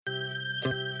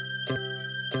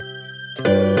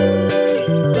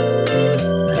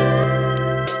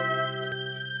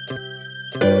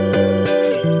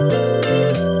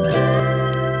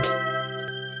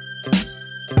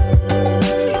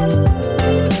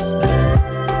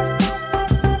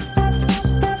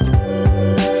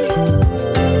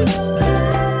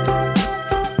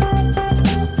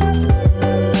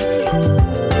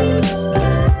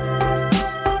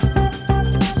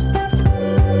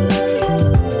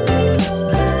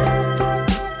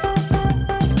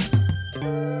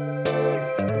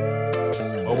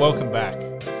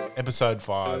episode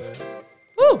 5.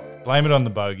 Woo! Blame it on the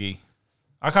bogey.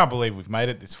 I can't believe we've made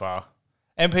it this far.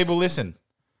 And people listen.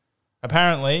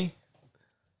 Apparently,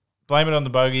 Blame It on the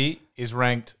Bogey is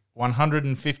ranked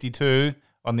 152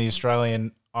 on the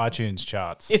Australian iTunes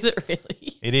charts. Is it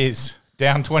really? It is.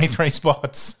 Down 23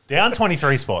 spots. Down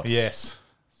 23 spots. Yes.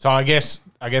 So I guess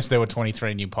there were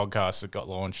 23 new podcasts that got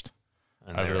launched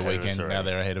And over they're the ahead of us weekend. Now already.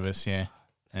 they're ahead of us,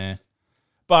 yeah.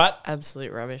 But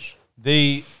Absolute rubbish.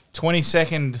 the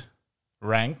 22nd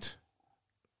ranked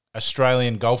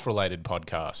Australian golf-related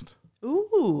podcast.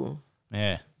 Ooh.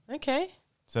 Yeah. Okay.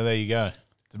 So there you go.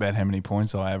 It's about how many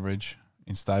points I average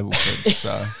in Stableford.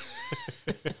 So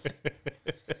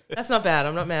That's not bad.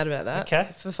 I'm not mad about that. Okay.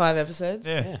 For 5 episodes.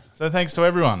 Yeah. So thanks to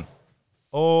everyone.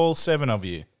 All 7 of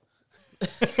you.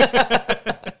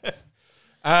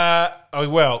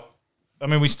 Well, I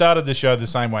mean, we started the show the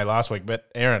same way last week, but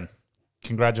Aaron,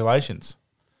 congratulations.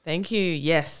 Thank you.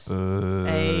 Yes.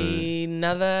 Another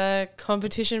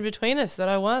competition between us that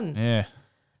I won. Yeah.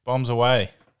 Bombs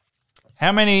away.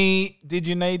 How many did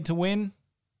you need to win?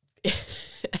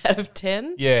 Out of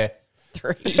 10, Yeah.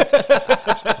 3.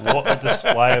 What a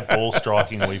display of ball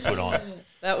striking we put on.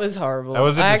 That was horrible. That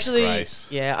was a I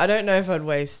disgrace. Yeah, I don't know if I'd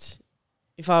waste.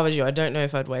 If I was you, I don't know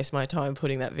if I'd waste my time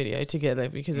putting that video together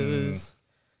because it was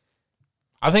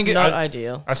I think not I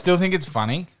ideal. still think it's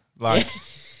funny. Like,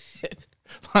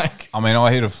 like I mean,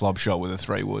 I hit a flop shot with a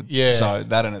 3-wood. Yeah. So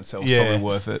that in itself is Yeah. probably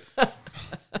worth it.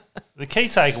 The key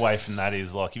takeaway from that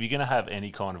is, like, if you're going to have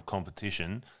any kind of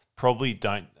competition, probably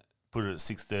don't put it at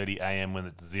 6:30 a.m. when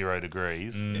it's 0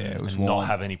 degrees Yeah, it was and not warm.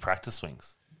 have any practice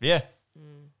swings. yeah.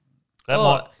 That Or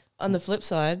might... on the flip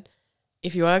side,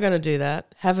 if you are going to do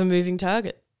that, have a moving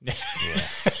target. Yeah.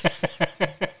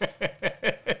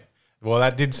 Well,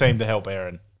 that did seem to help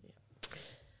Aaron.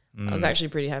 I was actually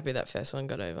pretty happy that first one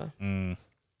got over.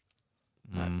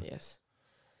 But yes.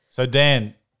 So,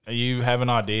 Dan, you have an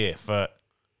idea for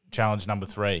challenge number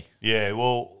 3? Yeah,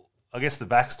 well, I guess the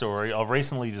backstory, I've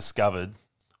recently discovered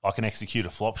I can execute a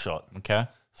flop shot. Okay.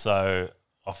 So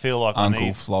I feel like Uncle I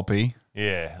need... Floppy.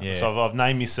 Yeah. Yeah. So I've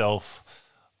named myself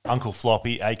Uncle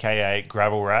Floppy, a.k.a.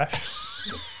 Gravel Rash.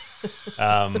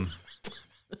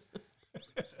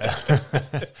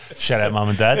 Shout out Mum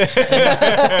and Dad.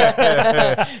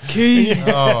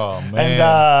 Oh, man.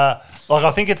 And, like,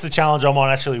 I think it's a challenge I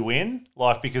might actually win,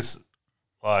 like, because,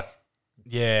 like,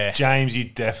 yeah. James, you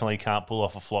definitely can't pull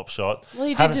off a flop shot. Well,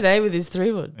 he did Haven't- today with his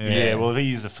 3-wood. Yeah, well, if he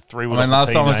used a 3-wood I mean, off last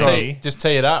the time I was tee, Just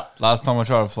tee it up. Last time I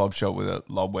tried a flop shot with a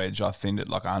lob wedge, I thinned it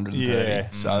like 130. Yeah.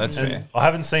 So that's and fair. I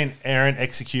haven't seen Aaron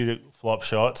execute a flop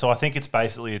shot, so I think it's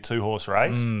basically a 2-horse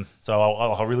race. So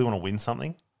I really want to win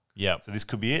something. Yep. So this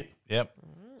could be it. Yep.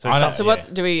 So, I know- So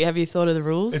what have you thought of the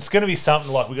rules? It's going to be something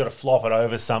like we got to flop it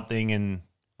over something, and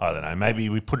I don't know. Maybe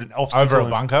we put an obstacle Over a in-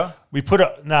 bunker? We put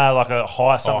like a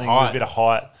high something with height. a bit of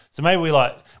height. So maybe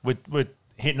we're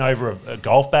hitting over a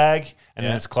golf bag, and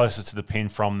then it's closest to the pin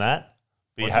from that.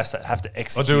 But you have to Or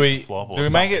execute do we the flop. Or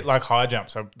make something. it like high jump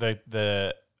so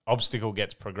the obstacle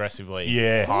gets progressively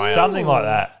higher? something like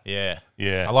that. Yeah.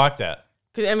 Yeah. I like that.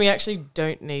 And we actually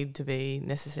don't need to be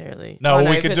necessarily. No,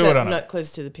 we if could it's do it on a- not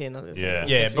close to the pin. Obviously. Yeah. I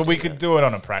Yeah, guess but we do could that. do it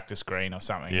on a practice green or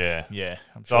something. Yeah. Yeah.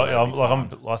 I'm So sure that'd be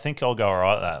fun. I think I'll go all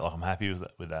right with that. Like I'm happy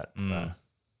with that. So.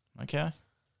 Okay.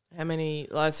 How many?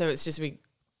 So it's just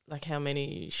like how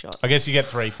many shots? I guess you get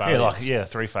 3 failures. Yeah,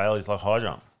 3 failures like high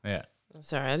jump. Yeah.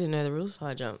 Sorry, I didn't know the rules of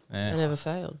high jump. Yeah. I never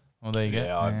failed. Well, there you go.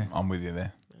 Yeah, I'm with you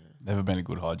there. Never been a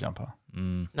good high jumper.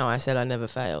 No, I said I never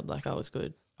failed. Like I was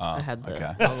good. Oh, I had the.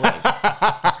 okay. long legs.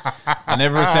 I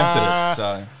never attempted it,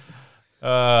 so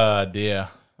Oh, dear.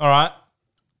 All right.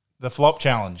 The flop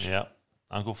challenge. Yeah.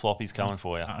 Uncle Floppy's coming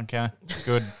for you. Okay.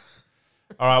 Good.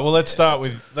 All right. Well, let's start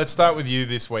with you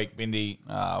this week, Bindi.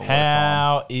 what a time.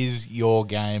 How is your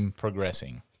game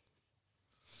progressing?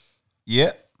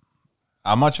 Yeah.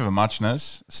 Much of a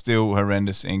muchness. Still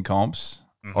horrendous in comps.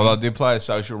 Although I did play a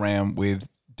social round with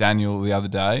Daniel the other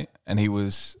day, and he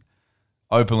was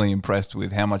openly impressed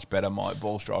with how much better my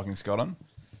ball striking's gotten.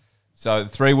 So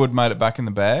 3-wood made it back in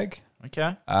the bag.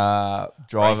 Okay.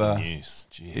 Driver Breaking news.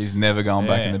 Jeez. is never going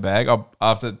back Yeah. in the bag. I'll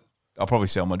probably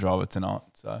sell my driver tonight.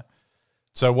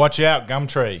 So watch out,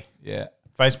 Gumtree, Yeah.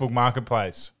 Facebook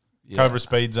Marketplace, Cobra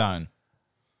Speed Zone.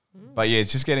 But yeah,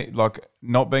 it's just getting like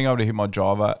not being able to hit my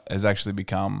driver has actually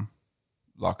become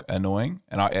like annoying,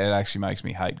 and it actually makes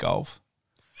me hate golf.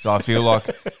 So I feel like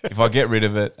if I get rid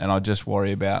of it and I just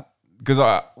worry about because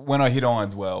when I hit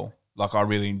irons well, like I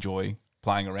really enjoy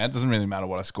playing around. It doesn't really matter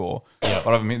what I score, but if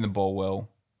I'm hitting the ball well,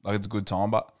 like it's a good time.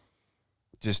 But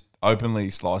just openly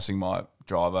slicing my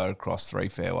driver across 3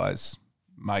 fairways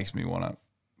makes me want to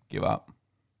give up.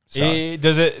 So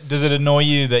Does it annoy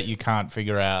you that you can't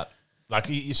figure out, like,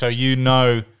 so you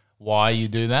know why you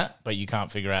do that, but you can't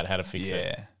figure out how to fix it?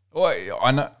 yeah. Well,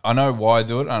 I know why I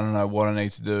do it. I don't know what I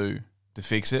need to do to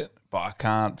fix it, but I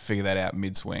can't figure that out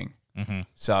mid swing. Mm-hmm.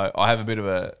 So I have a bit of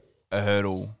a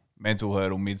mental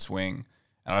hurdle mid swing,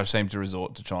 and I seem to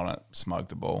resort to trying to smoke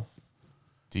the ball.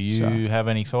 Do you have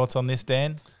any thoughts on this,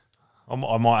 Dan?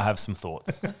 I might have some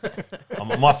thoughts.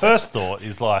 My first thought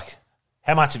is like,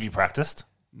 how much have you practiced?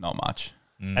 Not much.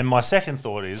 And my second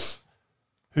thought is,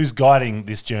 who's guiding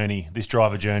this journey, this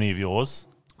driver journey of yours?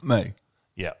 Me.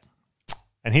 Yeah.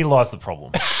 And here lies the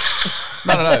problem.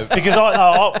 No. Because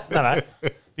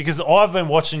because I've been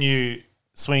watching you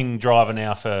swing driver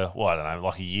now for, well, I don't know,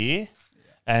 like a year.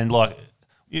 And like,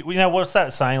 you know, what's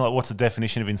that saying? Like, what's the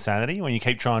definition of insanity? When you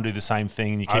keep trying to do the same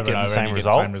thing and you keep Over and getting the over same and you get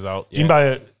result. the same result, yeah.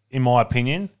 Jimbo, in my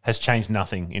opinion, has changed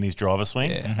nothing in his driver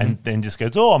swing, and then just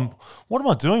goes, "Oh, what am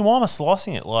I doing? Why am I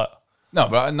slicing it?" Like, No,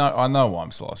 but I know why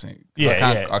I'm slicing it. 'Cause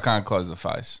Yeah, I can't close the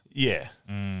face. yeah,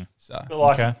 So but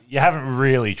like Okay. you haven't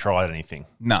really tried anything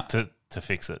no. to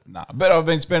fix it. Nah, but I've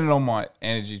been spending all my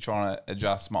energy trying to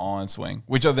adjust my iron swing,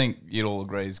 which I think you'd all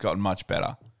agree has gotten much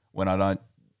better when I don't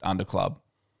underclub.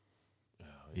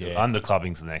 Yeah.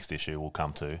 Underclubbing's the next issue we'll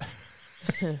come to.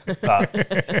 But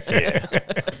yeah,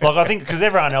 like I think because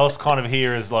everyone else kind of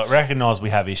here is like recognised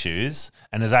we have issues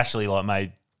and has actually like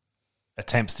made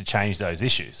attempts to change those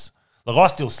issues. Like I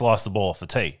still slice the ball off the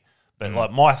tee, but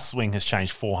like my swing has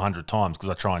changed 400 times because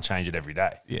I try and change it every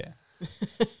day. Yeah.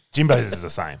 Jimbo's is the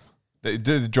same.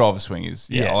 The driver swing is,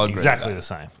 I'll agree with exactly that. the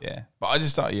same. Yeah. But I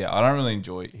just don't, I don't really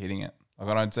enjoy hitting it. Like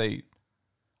I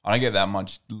don't get that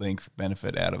much length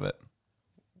benefit out of it.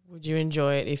 Would you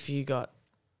enjoy it if you got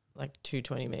like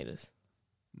 220 meters?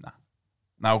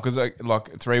 No, because like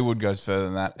 3-wood goes further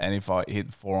than that, and if I hit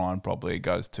the 4-iron, probably it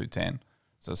goes 210.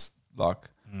 So it's like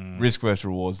risk versus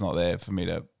reward's not there for me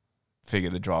to figure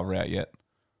the driver out yet.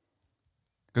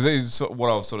 Because this is what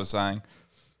I was sort of saying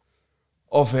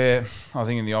off air, I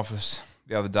think in the office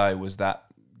the other day, was that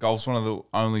golf's one of the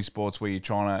only sports where you're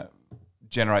trying to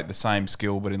generate the same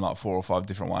skill but in like 4 or 5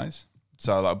 different ways.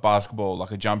 So like basketball,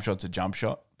 like a jump shot's a jump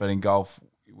shot, but in golf,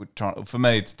 for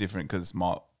me it's different because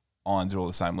my irons are all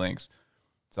the same lengths.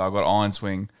 So I've got iron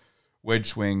swing, wedge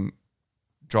swing,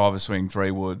 driver swing,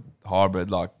 3-wood, hybrid.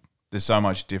 Like there's so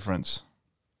much difference.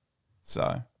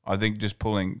 So I think just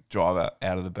pulling driver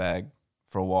out of the bag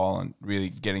for a while and really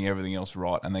getting everything else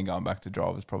right and then going back to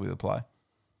driver is probably the play.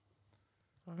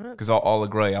 Because I'll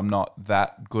agree, I'm not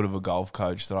that good of a golf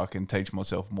coach that I can teach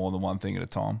myself more than one thing at a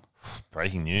time.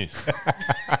 Breaking news.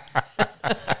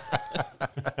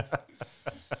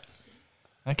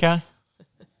 Okay.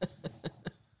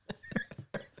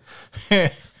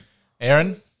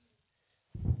 Aaron?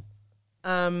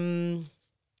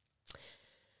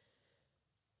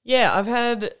 Yeah, what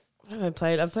have I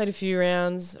played? I've played a few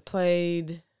rounds. I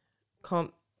played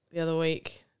comp the other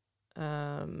week,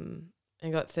 and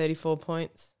got 34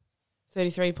 points,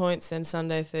 33 points, then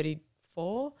Sunday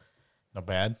 34. Not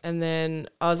bad. And then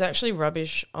I was actually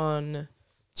rubbish on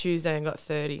Tuesday and got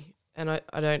 30. And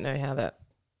I don't know how that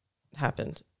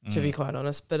happened, to be quite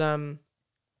honest. But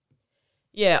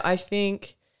yeah, I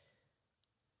think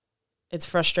it's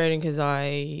frustrating because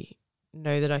I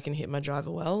know that I can hit my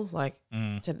driver well. Like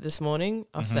this morning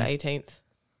off the 18th.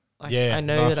 Like, Yeah, I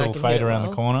know nice that I little can fade hit it around well.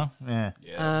 the corner. Yeah.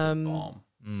 Yeah, that's a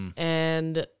bomb.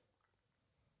 And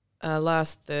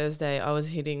last Thursday, I was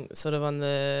hitting sort of on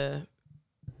the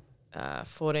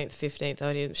 14th, 15th. I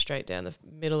would hit straight down the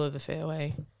middle of the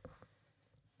fairway,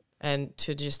 and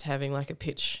to just having like a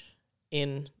pitch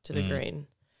in to the green.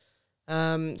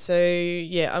 So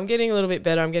yeah, I'm getting a little bit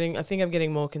better. I think I'm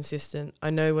getting more consistent.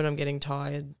 I know when I'm getting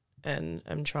tired and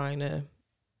I'm trying to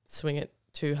swing it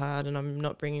too hard, and I'm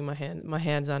not bringing my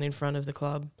hands aren't in front of the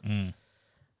club.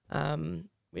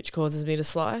 Which causes me to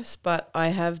slice. But I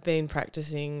have been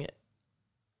practicing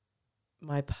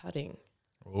my putting.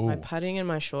 Ooh. My putting and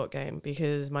my short game,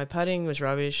 because my putting was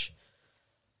rubbish.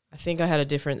 I think I had a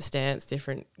different stance,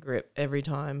 different grip every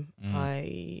time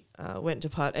I went to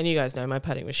putt. And you guys know my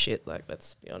putting was shit, like,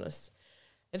 let's be honest.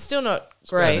 It's still not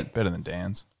great. Better than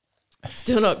Dan's.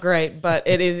 Still not great, but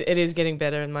it is getting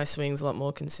better, and my swing's a lot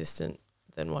more consistent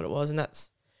than what it was. And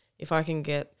that's, if I can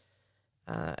get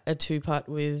a 2-putt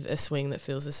with a swing that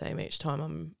feels the same each time,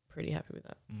 I'm pretty happy with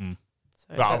that.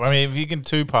 So Well, I mean, if you can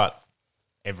 2-putt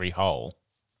every hole,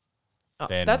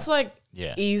 then that's like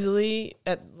yeah. easily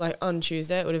on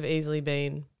Tuesday, it would have easily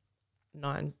been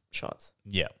 9 shots.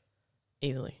 Yeah.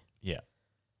 Easily. Yeah.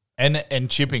 And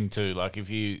chipping too. Like if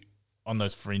you, on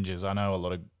those fringes, I know a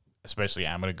lot of, especially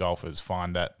amateur golfers,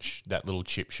 find that little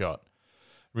chip shot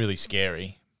really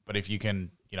scary. But if you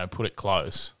can put it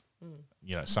close,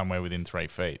 somewhere within 3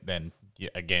 feet, then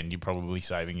you're probably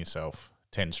saving yourself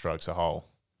 10 strokes a hole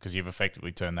because you've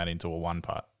effectively turned that into a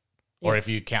 1-putt. Or if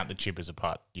you count the chip as a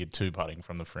putt, you're 2-putting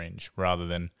from the fringe rather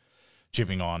than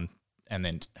chipping on and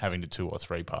then having to 2 or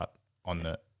 3 putt on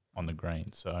the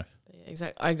green. So Yeah,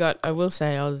 exactly. I got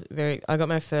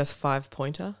my first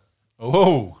 5-pointer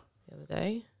oh the other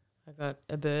day. I got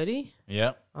a birdie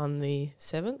yeah, on the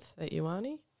 7th at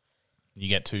Ioane. you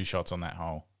get 2 shots on that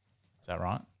hole. Is that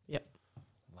right? Yep.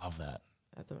 Love that.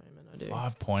 At the moment, I do.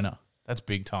 5-pointer. That's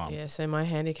big time. Yeah, so my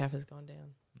handicap has gone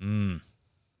down.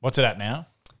 What's it at now?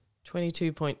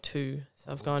 22.2.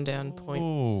 So I've gone down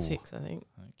 0.6, I think,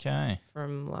 Okay,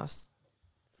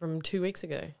 from 2 weeks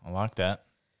ago. I like that.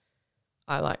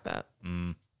 I like that.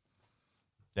 Dan,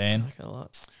 I like it a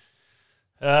lot.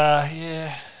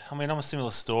 Yeah. I mean, I'm a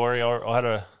similar story. I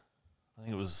think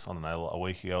it was, I don't know, a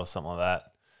week ago or something like that.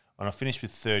 And I finished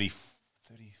with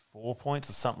 34 points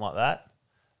or something like that.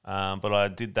 But I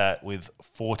did that with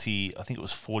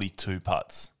 42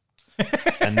 putts.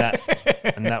 and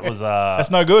that was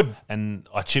that's no good and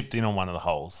I chipped in on one of the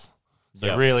holes. So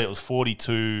Yep. really it was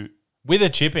 42 with a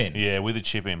chip in. Yeah, with a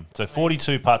chip in. So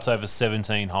 42 putts over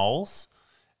 17 holes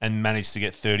and managed to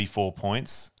get 34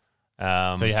 points.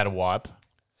 So you had a wipe,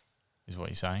 is what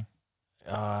you're saying?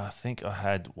 I think I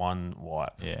had one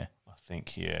wipe. Yeah, I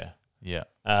think, yeah. yeah.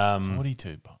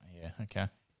 42. Yeah, okay.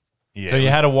 Yeah, So you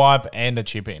had a wipe and a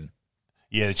chip in.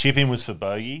 Yeah, the chip in was for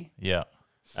bogey. Yeah,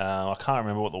 I can't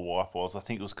remember what the wipe was. I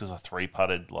think it was because I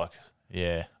 3-putted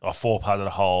yeah. I 4-putted a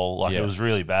hole. Yeah. It was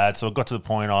really bad. So it got to the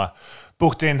point I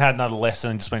booked in, had another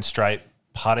lesson, and just went straight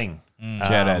putting.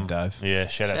 Shout out, Dave. Yeah,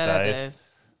 shout out Shout out, Dave. Dave.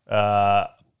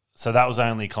 So that was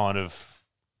only kind of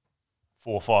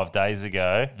 4 or 5 days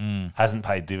ago. Hasn't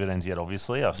paid dividends yet,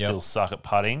 obviously. I still suck at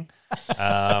putting.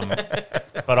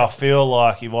 But I feel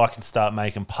like if I can start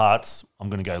making putts, I'm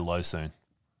going to go low soon.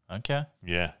 Okay.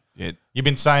 Yeah. Yeah. You've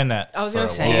been saying that. I was for going a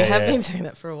to say, while. you have Yeah. been saying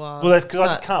that for a while. Well, that's because I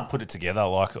just But- can't put it together.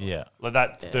 Like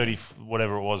that 30,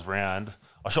 whatever it was round,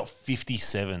 I shot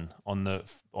 57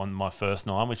 on my first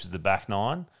 9, which is the back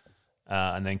 9,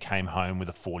 and then came home with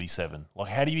a 47. Like,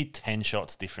 how do you hit 10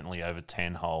 shots differently over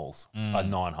 10 holes,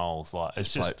 9 holes? Like,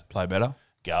 it's just Play better.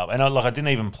 garb. And I didn't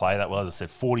even play that well. As I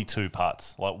said, 42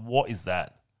 putts. Like, what is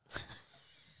that?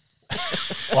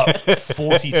 Like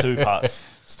 42 putts.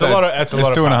 It's a lot of, that's a Just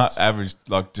lot of 2.5 putts. average,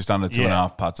 like just under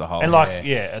 2.5 putts a hole. And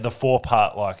the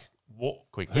 4-putt, like, what?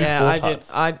 Quick. yeah, I putts?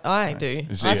 do. I do.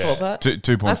 It's I just 4-putt.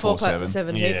 2.47. I 4-putt the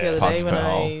 17th Yeah. the other Putts day when per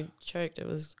hole. I choked. It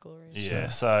was glorious. Yeah,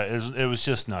 so it was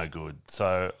just no good.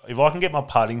 So if I can get my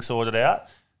putting sorted out,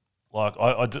 like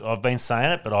I've been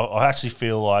saying it, but I actually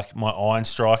feel like my iron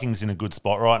striking's in a good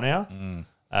spot right now.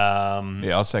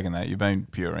 Yeah, I'll second that. You've been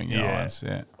puring your Yeah. irons.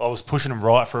 Yeah. I was pushing them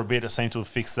right for a bit. It seemed to have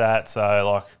fixed that. So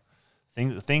like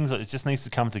things it just needs to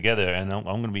come together, and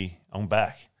I'm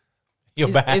back. You're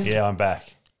Is- back. is- Yeah, I'm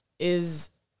back.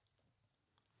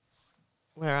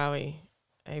 Where are we?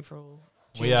 April.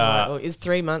 June, We are- July. Or is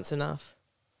 3 months enough?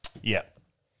 Yeah,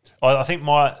 I think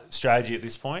my strategy at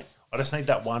this point, I just need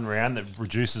that one round that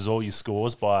reduces all your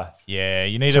scores by Yeah,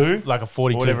 you need 2, like a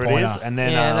 42 whatever pointer. it is, and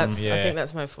then Yeah, I yeah. think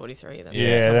that's my 43. That's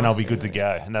yeah, my then I'll cost be good to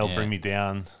anyway. go, and that'll Yeah. bring me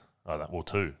down. Well,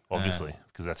 2, obviously,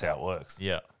 because that's how it works.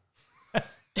 Yeah.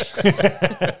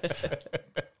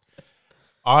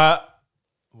 I've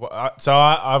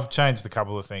changed a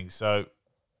couple of things. So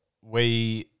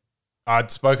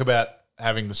I'd spoke about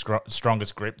having the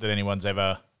strongest grip that anyone's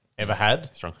ever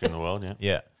had. Strongest in the world, yeah.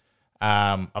 Yeah.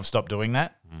 I've stopped doing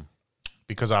that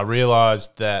because I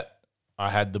realized that I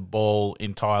had the ball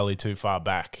entirely too far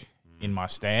back in my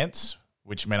stance,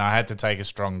 which meant I had to take a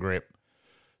strong grip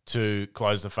to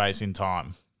close the face in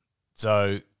time.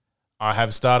 So I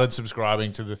have started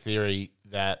subscribing to the theory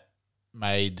that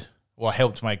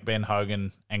helped make Ben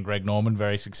Hogan and Greg Norman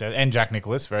very successful, and Jack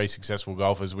Nicklaus very successful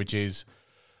golfers, which is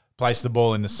place the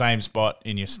ball in the same spot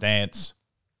in your stance,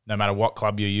 no matter what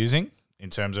club you're using. In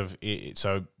terms of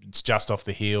so it's just off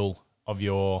the heel of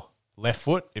your left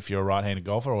foot if you're a right-handed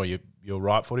golfer, or your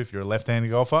right foot if you're a left-handed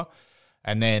golfer,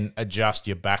 and then adjust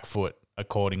your back foot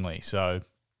accordingly. So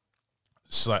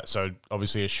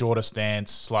obviously a shorter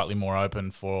stance, slightly more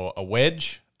open for a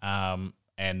wedge, and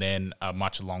then a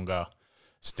much longer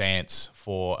stance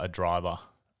for a driver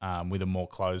with a more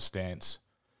closed stance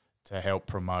to help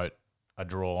promote a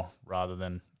draw rather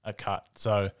than a cut.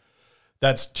 So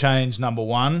that's change number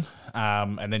 1.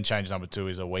 And then change number 2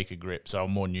 is a weaker grip, so a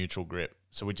more neutral grip.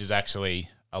 So which has actually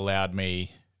allowed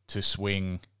me to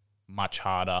swing much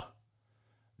harder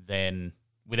than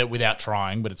without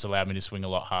trying, but it's allowed me to swing a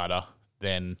lot harder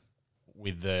than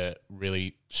with the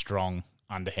really strong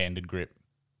underhanded grip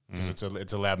because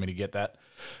it's allowed me to get that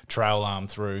trail arm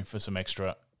through for some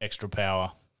extra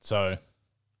power. So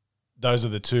those are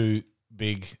the two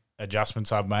big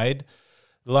adjustments I've made.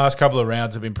 The last couple of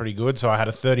rounds have been pretty good. So I had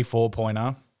a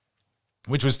 34-pointer,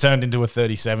 which was turned into a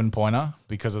 37-pointer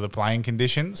because of the playing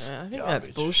conditions. I think that's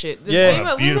bullshit. The Yeah. thing On a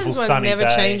about beautiful women's one sunny never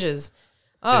day. changes.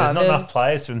 There's not enough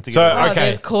players for them to So, get okay.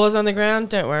 There's cores on the ground.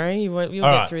 Don't worry, you'll All get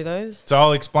right. through those. So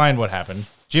I'll explain what happened.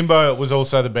 Jimbo was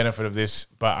also the benefit of this,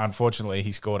 but unfortunately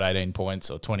he scored 18 points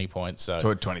or 20 points. So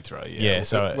 23. yeah,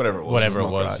 so whatever it was. whatever it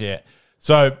not was, great. yeah.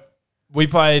 So we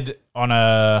played on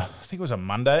I think it was a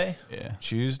Monday, Yeah.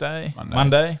 Tuesday,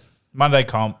 Monday. Monday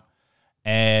comp,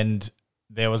 and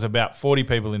there was about 40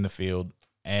 people in the field,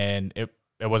 and it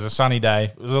was a sunny day.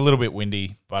 It was a little bit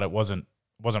windy, but it wasn't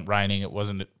raining. It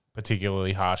wasn't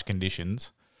particularly harsh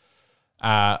conditions.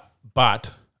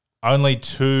 But only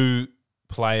 2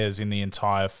 players in the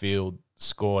entire field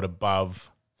scored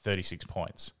above 36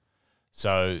 points.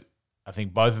 So I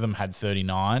think both of them had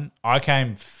 39. I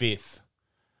came 5th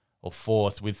or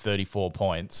 4th with 34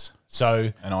 points.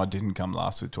 So And I didn't come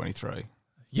last with 23.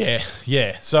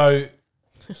 yeah. So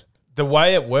the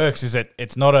way it works is that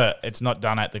it's not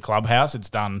done at the clubhouse. It's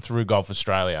done through Golf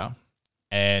Australia,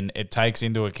 and it takes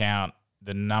into account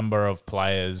the number of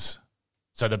players.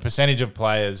 So the percentage of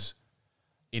players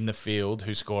in the field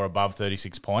who score above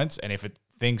 36 points, and if it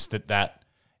thinks that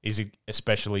is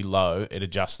especially low, it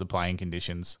adjusts the playing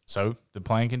conditions. So the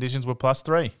playing conditions were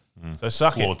 +3. So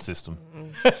suck flawed it. system.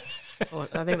 I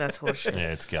think that's horseshit.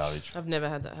 Yeah, it's garbage. I've never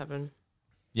had that happen.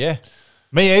 Yeah,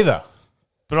 me either.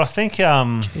 But I think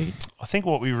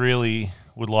what we really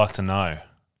would like to know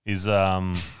is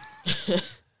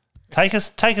take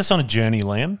us on a journey,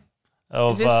 Liam.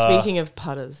 Of, Is this speaking of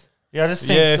putters? Yeah, I just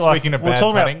think Yeah, speaking of we're bad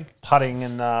talking putting. about putting,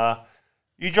 and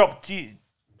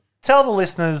tell the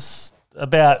listeners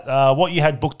about what you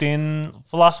had booked in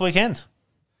for last weekend.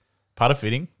 Putter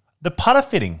fitting. The putter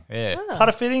fitting. Yeah.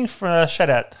 Putter fitting for shout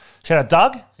out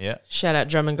Doug. Yeah. Shout out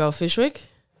Drummond Golf Fishwick.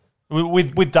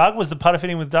 With Doug, was the putter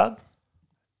fitting with Doug?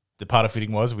 The putter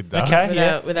fitting was with Doug.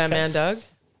 Okay, With our man Doug.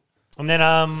 And then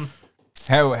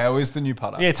How is the new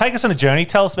putter? yeah, take us on a journey.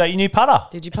 Tell us about your new putter.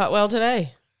 Did you putt well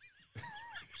today?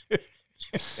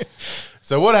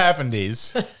 So what happened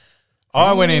is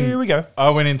I went Here we go.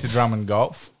 into Drummond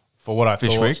Golf for what I thought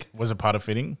Fishwick. was a putter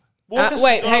fitting.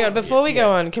 Wait, hang on. Before we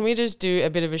go on, can we just do a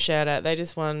bit of a shout out? They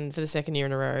just won for the second year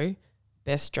in a row.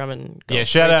 Best Drummond Golf. Yeah,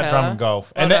 shout out retailer. Drummond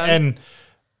Golf. Well and done. and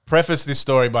preface this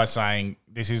story by saying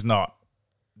this is not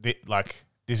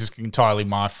this is entirely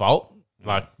my fault.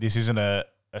 Like this isn't a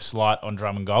slight on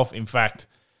Drummond Golf. In fact,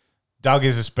 Doug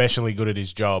is especially good at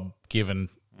his job given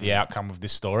the outcome of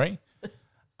this story.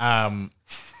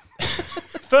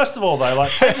 First of all, though,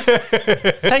 like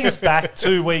take us back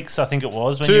 2 weeks, I think it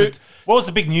was. What was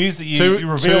the big news that you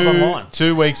revealed online?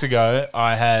 2 weeks ago,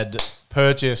 I had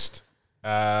purchased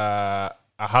a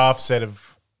half set of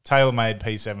TaylorMade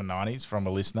P790s from a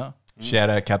listener.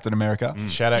 Shout out Captain America.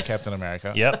 Shout out Captain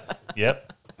America.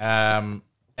 Yep. And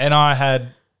I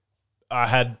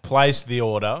had placed the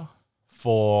order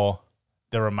for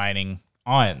the remaining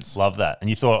irons. Love that. And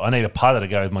you thought, I need a putter to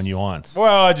go with my new irons.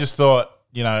 Well, I just thought,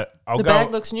 I'll The go.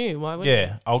 bag looks new. Why would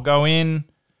Yeah, I'll go in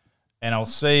and I'll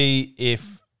see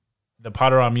if the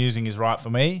putter I'm using is right for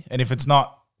me. And if it's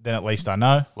not, then at least I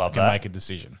know. Love I can that. make a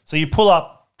decision. So you pull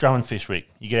up Drummond Fishwick.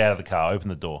 You get out of the car, open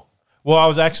the door. Well, I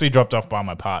was actually dropped off by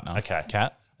my partner. Okay.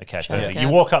 Kat. Okay, Shout out perfect. Kat. You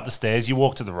walk up the stairs. You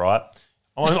walk to the right.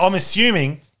 I'm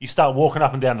assuming you start walking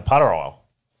up and down the putter aisle.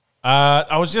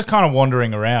 I was just kind of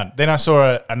wandering around. Then I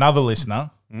saw another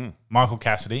listener, Michael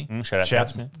Cassidy. Shout out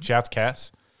Shouts, Cass, yeah. shouts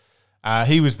Cass.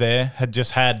 He was there, had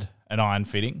just had an iron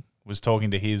fitting, was talking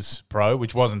to his pro,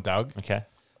 which wasn't Doug. Okay.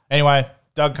 Anyway,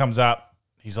 Doug comes up.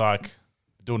 He's like,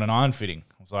 doing an iron fitting.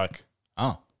 I was like,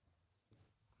 oh,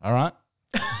 all right.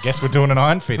 Guess we're doing an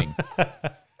iron fitting.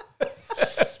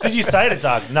 Did you say to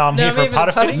Doug, no, I'm No, here for a maybe the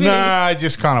putter putter fitting? No, I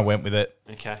just kind of went with it.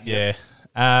 Okay. Yeah.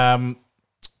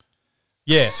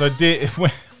 So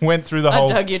went through the I whole.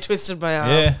 Doug, you twisted my arm.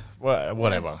 Yeah,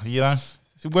 whatever.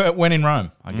 When in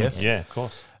Rome, I guess. Yeah, of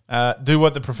course. Do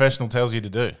what the professional tells you to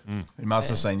do. He must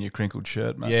have seen your crinkled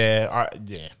shirt, mate.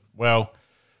 Yeah. Well,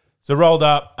 so rolled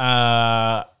up,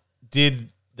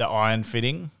 did the iron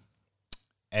fitting,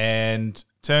 and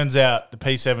turns out the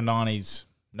P790's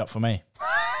not for me.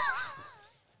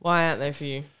 Why aren't they for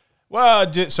you?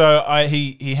 Well,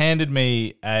 he handed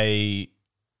me a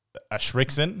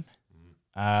Shrixon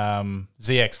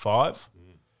ZX5,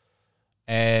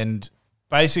 and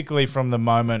basically from the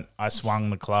moment I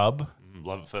swung the club,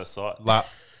 Love at first sight.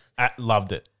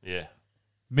 loved it. Yeah.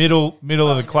 Middle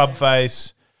of the club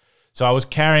face. So I was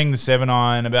carrying the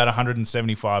 7-iron about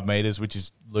 175 meters, which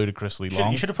is ludicrously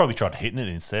long. You should have probably tried hitting it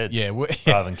instead. Yeah,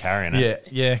 Rather than carrying it.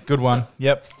 yeah, good one.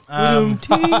 Yep.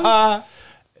 Yeah,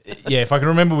 if I can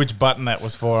remember which button that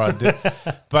was for, I'd do.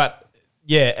 But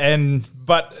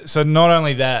so not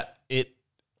only that,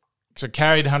 so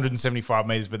carried 175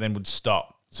 meters, but then would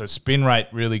stop. So spin rate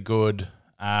really good.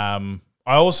 I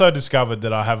also discovered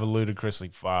that I have a ludicrously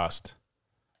fast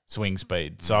swing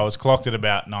speed. So I was clocked at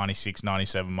about 96,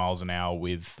 97 miles an hour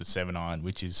with the 7-iron,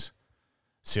 which is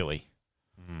silly.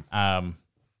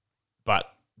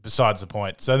 But besides the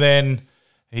point. So then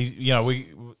you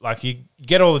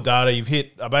get all the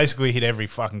data. I basically hit every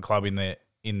fucking club in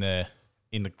the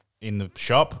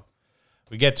shop.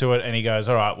 We get to it and he goes,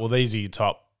 all right, well, these are your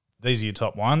top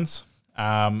ones.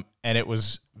 And it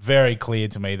was very clear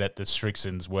to me that the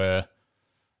Strixons were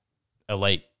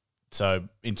elite. So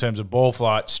in terms of ball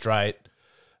flight, straight,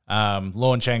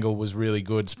 launch angle was really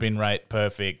good, spin rate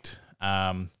perfect.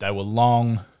 They were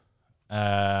long,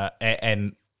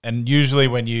 and usually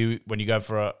when you go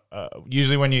for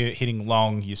usually when you're hitting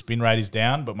long, your spin rate is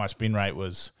down, but my spin rate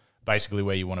was basically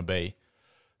where you want to be.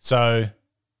 So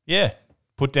yeah,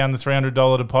 put down the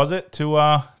 $300 deposit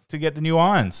to get the new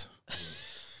irons.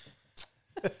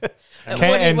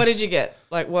 What did you get?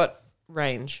 Like what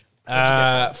range?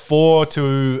 4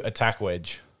 to attack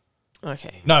wedge.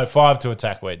 Okay. No, 5 to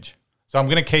attack wedge. So I'm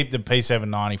going to keep the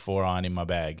P794 iron in my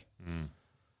bag.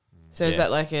 So is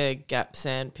that like a gap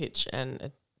sand pitch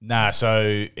and Nah,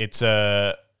 so it's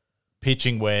a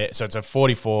pitching so it's a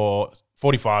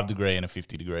 45 degree and a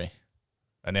 50 degree.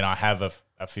 And then I have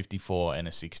a 54 and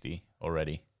a 60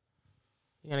 already.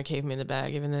 you're going to keep them in the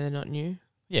bag even though they're not new?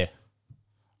 Yeah.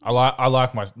 I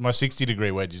like my 60 degree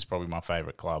wedge is probably my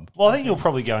favourite club. Well, I think you'll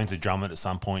probably go into Drummond at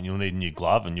some point. You'll need a new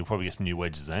glove and you'll probably get some new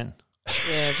wedges then.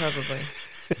 Yeah, probably.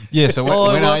 Yeah, so Or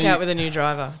when walk out with a new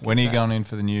driver. when are you going in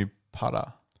for the new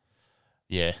putter?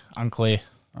 Yeah, unclear.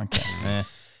 Okay. Yeah.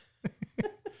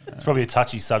 It's probably a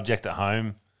touchy subject at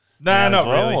home. Nah, now not as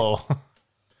well, really. or-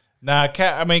 Nah,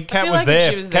 Kat feel was like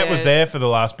there. she was Kat was there- there for the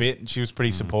last bit and she was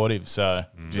pretty supportive, so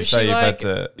Did you Was say she you've like, had to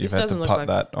this you've had doesn't to look put like-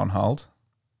 that on hold?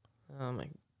 Oh my.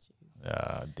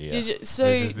 dear. Did you,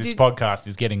 This podcast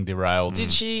is getting derailed.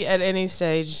 did she at any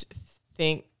stage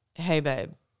think, "Hey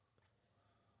babe,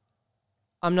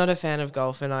 I'm not a fan of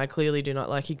golf and I clearly do not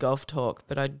like your golf talk,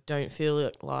 but I don't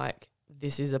feel like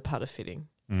this is a putter fitting."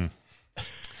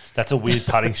 That's a weird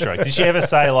putting stroke. Did she ever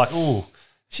say like, "Ooh,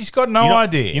 She's got no you're not,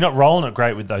 idea. You're not rolling it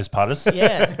great with those putters"?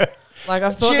 Yeah. Like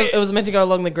I thought She- it was meant to go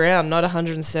along the ground, not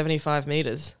 175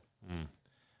 meters.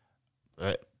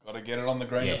 Got to get it on the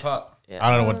green Yeah. to putt. Yeah. I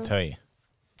don't know what to tell you.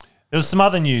 There was some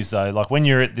other news though, like when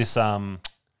you're at this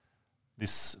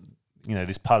this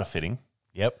putter fitting,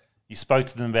 Yep. you spoke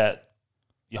to them about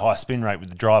your high spin rate with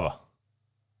the driver,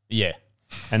 Yeah.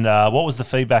 and what was the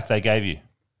feedback they gave you?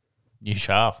 New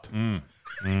shaft.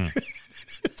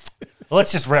 Well,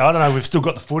 let's just. I don't know. We've still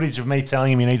got the footage of me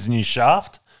telling him he needs a new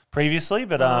shaft previously,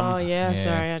 but Oh yeah, yeah.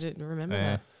 sorry, I didn't remember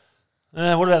Yeah.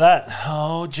 that. what about that?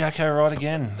 Oh, Jacko, right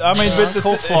again. I mean, but the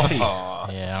Uncle Floppy.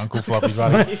 Yeah, Uncle Floppy,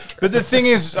 buddy. But the thing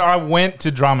is, I went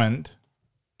to Drummond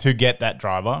to get that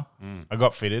driver. I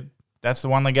got fitted. That's the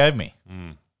one they gave me.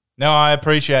 Now, I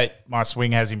appreciate my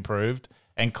swing has improved,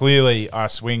 and clearly I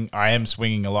am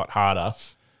swinging a lot harder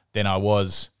than I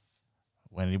was.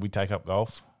 When did we take up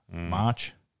golf?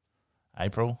 March?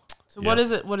 April? So what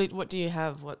is it? What do you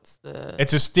have? What's the?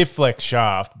 It's a stiff flex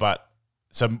shaft, but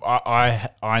so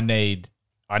I need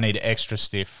extra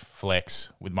stiff flex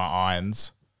with my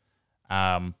irons,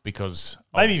 because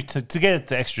Maybe to get it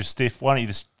to extra stiff, why don't you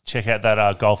just check out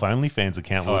that golf OnlyFans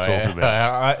account we were talking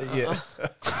about?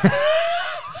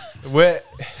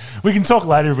 We can talk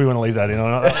later if we want to leave that in or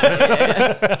not.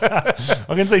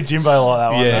 I can see Jimbo like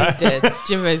that one. Yeah. though. He's dead.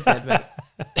 Jimbo's dead, mate.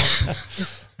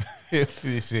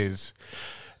 This is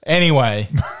anyway.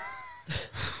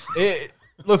 It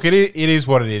is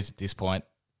what it is at this point.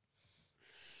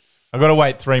 I got to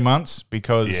wait 3 months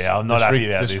because Yeah, I'm not happy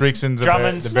about the this. Strixons are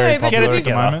Drummond's- very No, but popular get it at the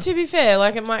together. moment. To be fair,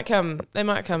 like they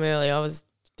might come early. I was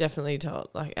definitely told.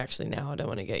 Like actually, now I don't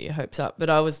want to get your hopes up, but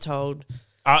I was told.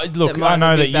 Look, that mine I know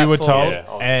would that be you about were 4 told, Yeah.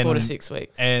 and 4 to 6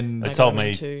 weeks. and They I told got them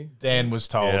in me- 2. Dan was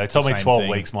told. Yeah, they told me the same 12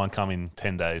 thing. weeks. Mine come in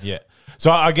 10 days. Yeah.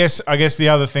 So I guess the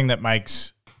other thing that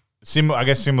makes similar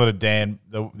to Dan,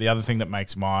 the other thing that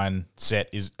makes mine set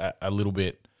is a little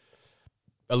bit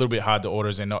hard to order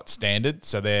is they're not standard.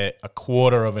 So they're a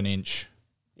quarter of an inch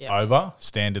Yeah. over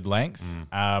standard length.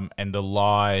 And the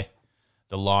lie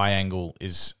angle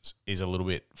is a little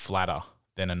bit flatter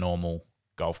than a normal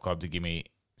golf club to give me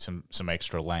some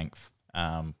extra length.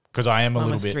 Because I am a Mine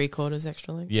little was bit 3/4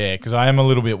 extra length. yeah, because I am a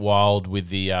little bit wild with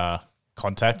the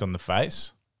contact on the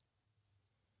face,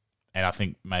 and I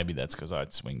think maybe that's because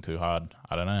I'd swing too hard.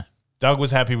 I don't know. Doug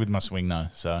was happy with my swing though,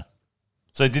 so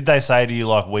So did they say to you,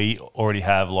 like, we already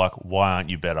have, like, why aren't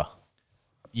you better?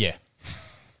 yeah,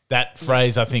 that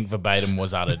phrase I think verbatim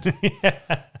was uttered.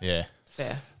 Yeah,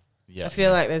 Fair. yeah. I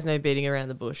feel like there's no beating around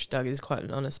the bush. Doug is quite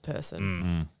an honest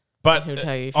person. But He'll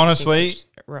tell you if honestly, he thinks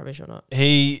it's rubbish or not.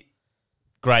 he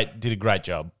did a great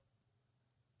job.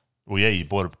 Well, yeah, you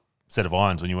bought a set of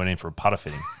irons when you went in for a putter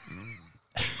fitting.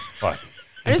 Like,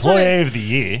 I just wanna employee s- of the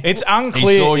year. It's He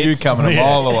unclear. saw you it's- coming a yeah.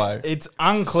 mile away. It's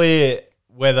unclear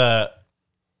whether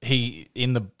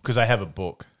because I have a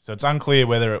book, so it's unclear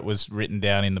whether it was written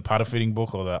down in the putter fitting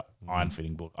book or the iron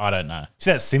fitting book. I don't know.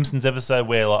 See that Simpsons episode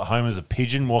where, like, Homer's a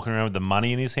pigeon walking around with the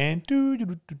money in his hand? You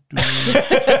know,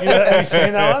 have you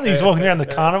seen that one? He's walking around the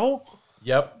carnival.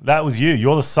 Yep. That was you.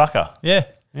 You're the sucker. Yeah.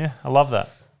 Yeah, I love that.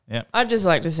 I'd just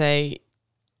like to say,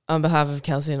 on behalf of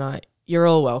Kelsey and I, you're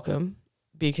all welcome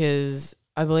because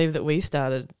I believe that we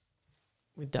started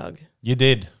with Doug. You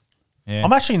did. Yeah.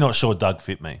 I'm actually not sure Doug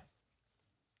fit me.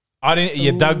 I didn't.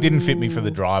 Yeah, Doug didn't fit me for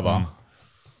the driver.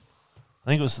 I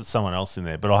think it was someone else in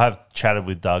there, but I have chatted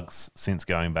with Doug since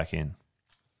going back in.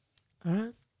 All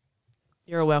right.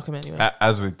 You're all welcome anyway.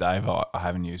 As with Dave, I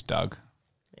haven't used Doug.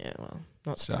 Yeah, well,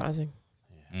 not surprising.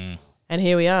 Mm. And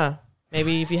here we are.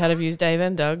 Maybe if you had have used Dave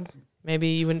and Doug, maybe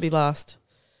you wouldn't be last.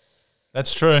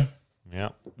 That's true. Yeah.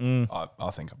 I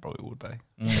think I probably would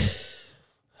be.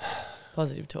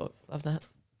 Positive talk. Love that.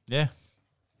 Yeah.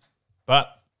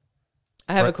 But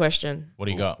I have a question. what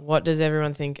do you got? What does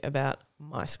everyone think about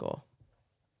my score?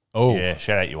 Oh, Yeah,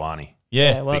 shout out Ioane.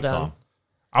 yeah. well Big done. time.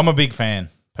 I'm a big fan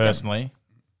personally.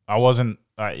 I wasn't.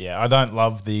 I don't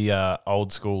love the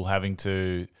old school having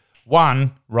to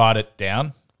write it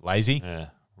down. Lazy. Yeah.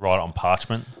 Write it on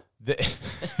parchment.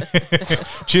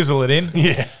 Chisel it in.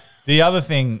 Yeah. The other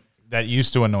thing that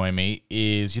used to annoy me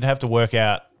is you'd have to work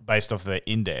out based off the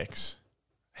index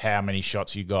how many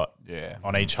shots you got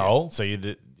on each hole. So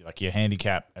you like your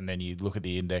handicap, and then you look at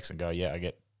the index and go, yeah, I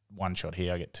get one shot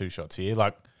here, I get two shots here.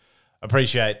 Like,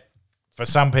 appreciate for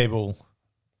some people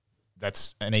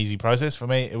that's an easy process. For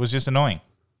me, it was just annoying.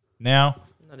 Now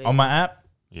Not on my app,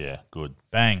 Yeah, good.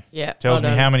 bang, Yeah. tells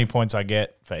well me done. how many points I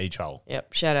get for each hole.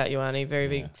 Yep. Shout out Ioane. Very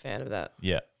big fan of that.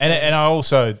 Yeah, and I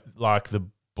also like the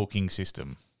booking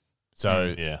system.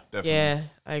 So Yeah. Definitely. Yeah,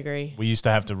 I agree. we used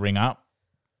to have to ring up.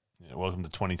 Yeah, welcome to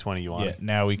 2020, Ioane. Yeah,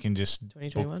 now we can just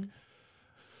 2021.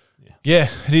 Yeah,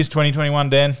 it is 2021,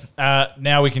 Dan.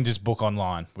 Now we can just book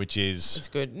online, which is It's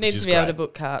good. Needs is to be able to great.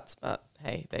 book carts, but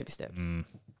hey, baby steps.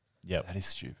 yep. That is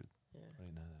stupid.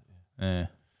 Yeah.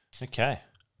 Okay.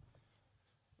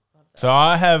 So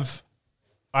I have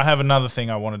another thing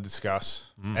I want to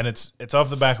discuss, and it's off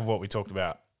the back of what we talked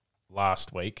about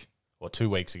last week or 2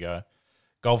 weeks ago.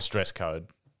 Golf's dress code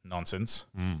nonsense.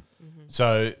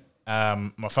 So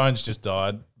my phone's just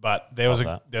died, but there was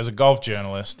Love a golf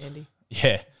journalist. Andy.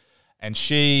 Yeah. And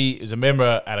she is a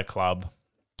member at a club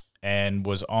and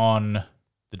was on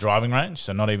the driving range,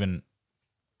 so not even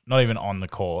on the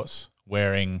course,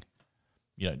 wearing,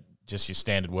 just your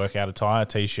standard workout attire,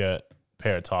 t-shirt,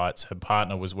 pair of tights. Her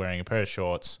partner was wearing a pair of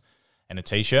shorts and a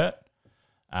t-shirt.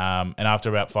 And after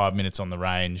about 5 minutes on the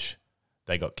range,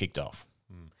 they got kicked off.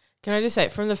 Can I just say,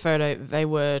 from the photo, they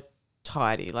were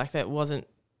tidy. Like, that wasn't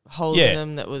holes Yeah. in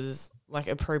them. That was, like,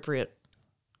 appropriate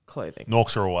clothing.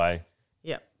 Norks are away.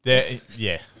 Yep.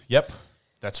 Yep,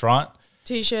 that's right.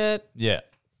 T-shirt. Yeah.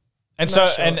 And Nice so,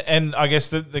 shorts. and I guess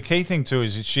the key thing too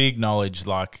is that she acknowledged,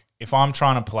 like, if I'm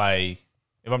trying to play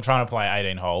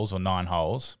 18 holes or 9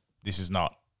 holes, this is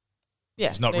not, Yeah.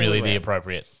 it's not no really way. the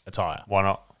appropriate attire. Why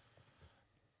not?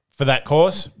 For that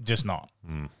course, just not.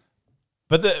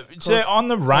 But they're on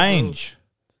the range.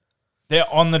 They're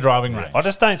on the driving range. I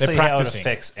just don't They're see how it practicing.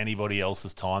 affects anybody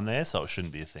else's time there, so it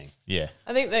shouldn't be a thing. Yeah.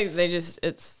 I think they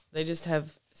just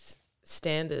have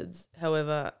standards.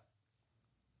 However,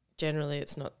 generally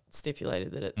it's not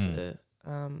stipulated that it's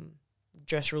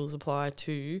dress rules apply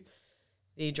to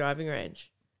the driving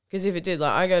range. Because if it did,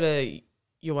 like, I go to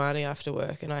Ioane after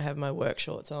work and I have my work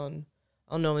shorts on,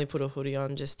 I'll normally put a hoodie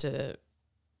on just to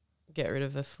get rid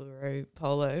of a fluoro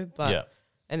polo, but Yeah.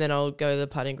 and then I'll go to the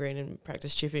putting green and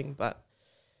practice chipping. But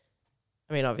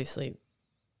I mean, obviously,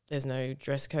 there's no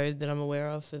dress code that I'm aware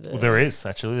of for the. Well, there is,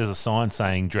 actually. There's a sign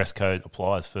saying dress code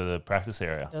applies for the practice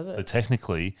area. Does it? So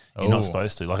technically, you're Oh. not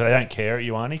supposed to. Like, they don't care at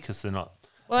Ioane because they're not.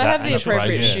 Well, I that have the ancient.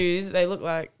 appropriate Right, yeah. shoes. They look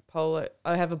like polo.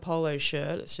 I have a polo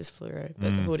shirt. It's just fluoro. But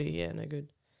the hoodie, yeah, no good.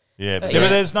 Yeah, but But Yeah, Yeah. but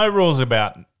there's no rules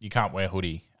about you can't wear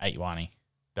hoodie at Ioane.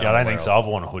 I don't think so. I've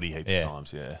worn a hoodie heaps Yeah. of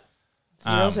times, yeah.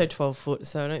 So you're also 12 foot,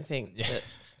 so I don't think that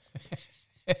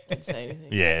I'd say anything.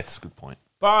 Yeah, it's a good point.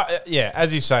 But yeah,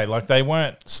 as you say, like they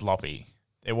weren't sloppy.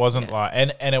 It wasn't like,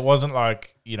 and it wasn't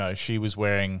like, you know, she was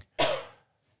wearing,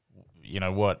 you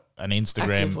know, what an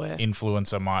Instagram Activewear.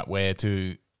 influencer might wear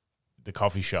to the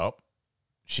coffee shop.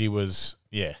 She was,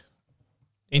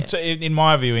 in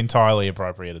my view, entirely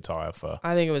appropriate attire for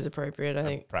I think it was appropriate. I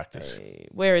think practice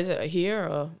where is it? Here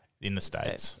or in the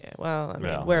States. Yeah. Well, I mean, Yeah,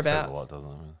 that says a whereabouts? lot, doesn't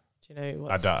it? Do you know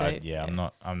what I don't. state? I'm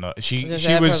not. I She was gonna she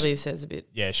say, that was. probably says a bit.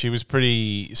 Yeah, she was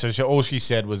pretty. So all she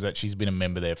said was that she's been a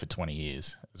member there for 20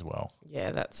 years as well.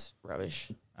 Yeah, that's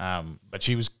rubbish. But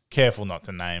she was careful not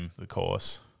to name the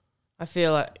course. I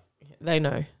feel like they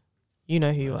know. You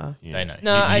know who you are. Yeah. They know.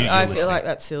 No, I you're feel listening. like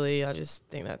that's silly. I just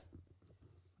think that's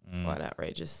Mm. quite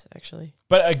outrageous, actually.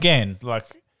 But again,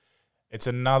 like it's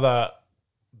another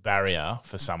barrier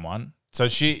for someone. So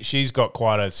she's got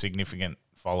quite a significant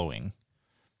following.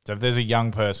 So if there's a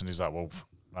young person who's like, well,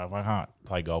 I can't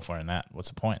play golf wearing that. What's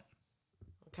the point?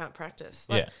 Can't practice.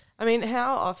 Like, Yeah. I mean,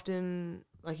 how often,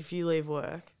 like, if you leave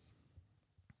work,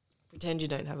 pretend you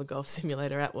don't have a golf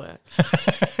simulator at work.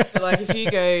 But, like, if you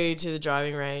go to the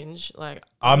driving range, like,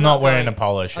 I'm not wearing a going-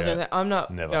 polo I was shirt. gonna say, I'm not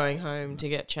Never. going home to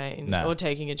get changed No. or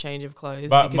taking a change of clothes.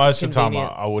 But because most it's of the time,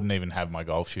 convenient. I wouldn't even have my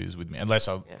golf shoes with me unless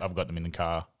I've got them in the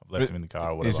car. I've left them in the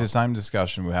car or whatever. It's the same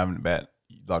discussion we're having about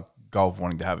like golf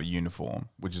wanting to have a uniform,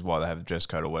 which is why they have the dress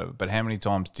code or whatever. But how many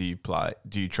times do you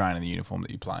train in the uniform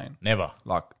that you play in? Never.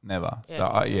 Like never. Yeah. So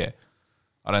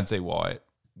I don't see why it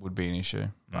would be an issue.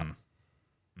 But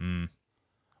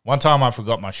One time I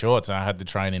forgot my shorts and I had to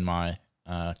train in my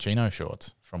chino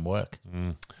shorts from work.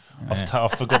 I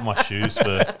forgot my shoes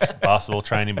for basketball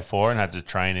training before and had to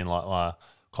train in like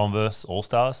Converse All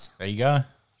Stars. There you go.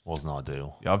 Wasn't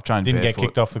ideal. yeah, I've trained Didn't get barefoot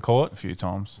kicked off the court. a few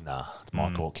times. Nah, it's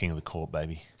my court, king of the court,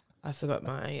 baby. I forgot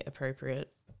my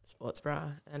appropriate sports bra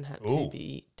and had Ooh. to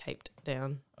be taped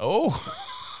down. Oh.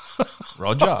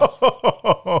 Roger.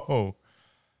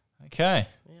 Okay.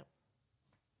 Yep.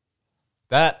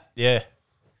 That, yeah.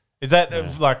 Is that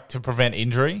Yeah. like to prevent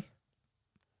injury?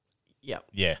 Yep.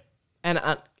 Yeah.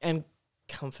 And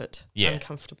comfort. Yeah.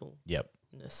 Uncomfortableness. Yep.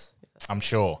 Yeah. I'm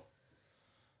sure.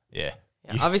 Yeah.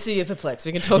 Obviously, you're perplexed.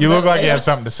 We can talk You about look it like later. you have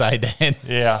something to say, Dan.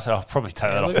 Yeah, I'll probably take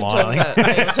that We can offline. talk I think. about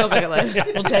it. We'll talk about it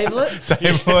later. We'll table it.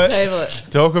 Table it. Table it.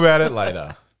 Talk about it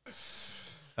later.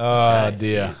 Oh, Okay,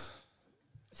 dear. cheers.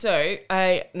 So,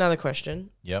 another question.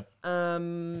 Yep.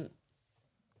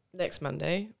 Next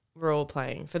Monday, we're all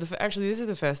playing for the. Actually, this is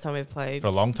the first time we've played For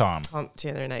a long time. comp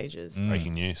together in ages.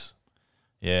 Breaking news.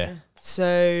 Yeah.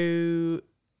 So,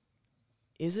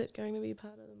 is it going to be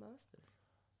part of the Masters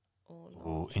or not?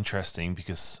 Ooh, interesting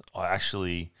because I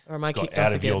actually Or am I got kicked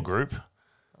out off of your again? group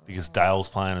because Dale's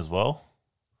playing as well.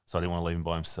 So I didn't want to leave him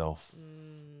by himself.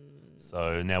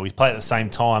 So now we play at the same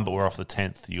time, but we're off the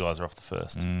 10th. You guys are off the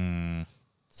 1st.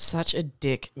 Such a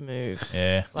dick move.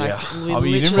 Yeah. Like, Yeah. we I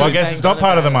mean, you didn't literally Well, I guess banged it's not on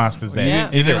part of the about it. Masters then. Yeah.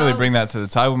 You didn't really Well, bring that to the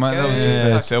table, mate. That was go just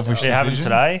fuck a selfish yourself. It happened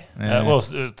decision. today. Yeah. Well,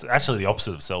 it's actually the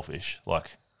opposite of selfish.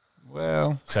 Like,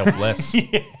 Well, Selfless. Some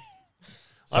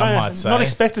I don't- might say. not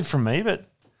expected from me, but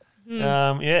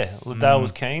yeah, Dale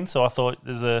was keen, so I thought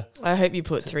there's a. I hope you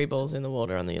put 3 balls in the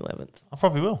water on the 11th I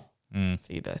probably will. for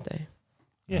your birthday.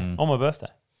 Yeah, on my birthday.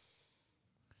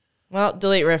 Well,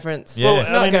 delete reference. Yeah. It's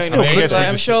I not mean, going it's to still be. good. Like,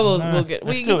 I'm Just- sure we'll no. get. It's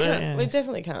We, still- can't, yeah. we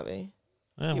definitely can't be.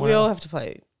 Yeah, We well, all have to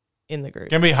play in the group. It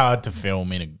can be hard to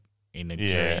film in a yeah, in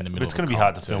the middle. but it's of going a to be comp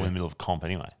hard to film too. in the middle of comp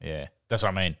anyway. Yeah, that's what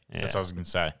I mean. Yeah. That's what I was gonna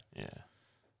say. Yeah.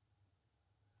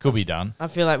 Could be done. I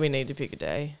feel like we need to pick a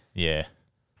day. Yeah.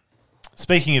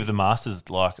 Speaking of the Masters,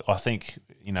 like I think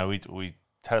we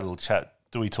had a little chat.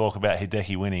 Do we talk about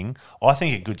Hideki winning? I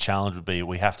think a good challenge would be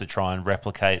we have to try and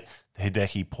replicate the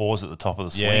Hideki pause at the top of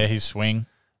the swing. Yeah, his swing.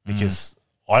 because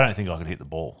I don't think I could hit the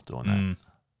ball doing that.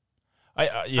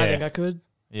 Yeah. I think I could.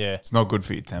 Yeah. it's not good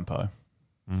for your tempo.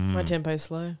 My tempo's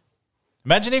slow.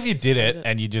 Imagine if you did it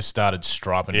and you just started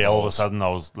striping. Yeah, all of a balls. sudden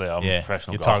I'm a Yeah,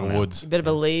 professional you're golfer Tiger now. Woods. You better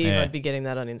believe Yeah. I'd be getting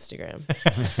that on Instagram.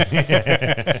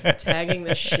 Tagging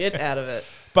the shit out of it.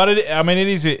 But it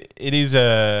is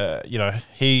a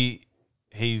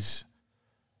he's,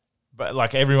 but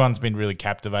like everyone's been really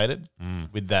captivated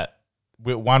with that.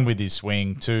 One, with his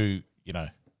swing. Two,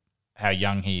 how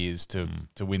young he is to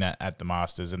win at the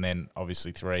Masters, and then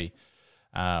obviously 3,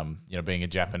 being a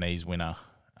Japanese winner.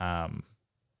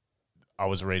 I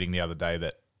was reading the other day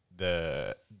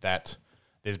that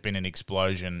there's been an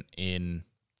explosion in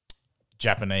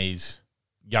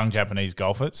young Japanese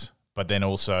golfers, but then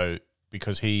also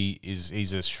because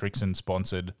he's a Strixon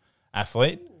sponsored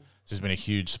athlete, there's been a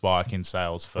huge spike in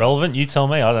sales for. Relevant? You tell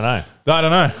me. I don't know. I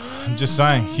don't know. I'm just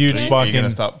saying, huge Are you spike going in. to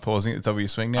start pausing at the top of your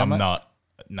swing now, I'm mate? not.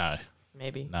 No,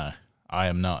 Maybe. no, I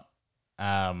am not.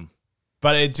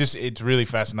 But it's really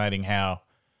fascinating how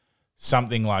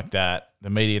something like that, the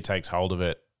media takes hold of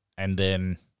it, and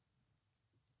then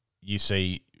you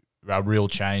see a real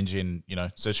change in,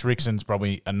 so Srixon's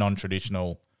probably a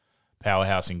non-traditional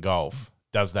powerhouse in golf.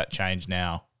 Does that change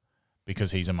now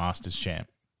because he's a Masters champ?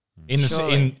 In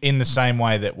the same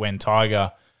way that when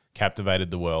Tiger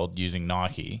captivated the world using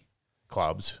Nike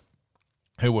clubs,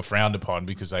 who were frowned upon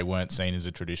because they weren't seen as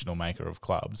a traditional maker of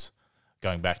clubs,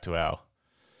 going back to our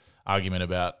argument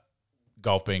about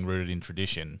golf being rooted in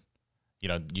tradition,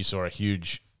 you saw a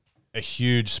huge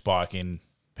spike in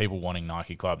people wanting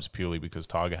Nike clubs purely because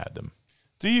Tiger had them.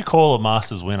 Do you call a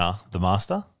Masters winner the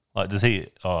master? Like, does he?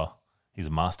 Oh, he's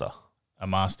a master. A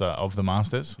master of the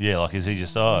Masters? Yeah, like, is he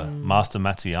just Master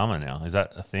Matsuyama now? Is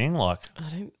that a thing? Like,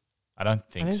 I don't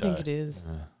think so. I don't think it is.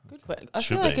 Good question. I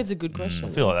Should feel like be. it's a good question.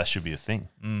 I feel like that should be a thing.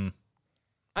 I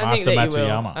think Master that you will.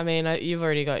 Matsuyama. I mean, you've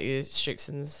already got your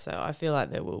Strixons, so I feel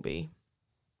like there will be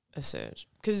a surge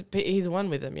because he's won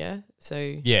with them, yeah. So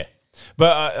Yeah.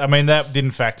 But, I mean, that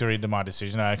didn't factor into my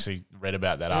decision. I actually read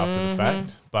about that after the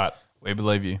fact. But, We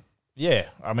believe you. yeah,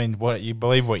 I mean, you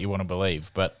believe what you want to believe.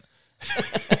 But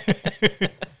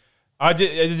I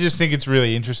just think it's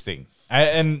really interesting.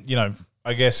 And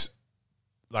I guess,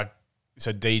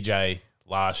 so DJ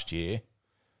last year,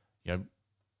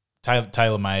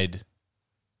 TaylorMade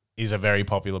is a very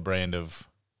popular brand of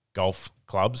golf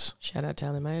clubs. shout out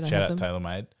TaylorMade. Shout out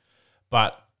TaylorMade.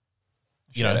 But,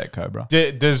 Shout out Cobra.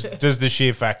 does the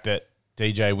sheer fact that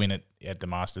DJ win it at the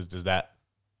Masters, does that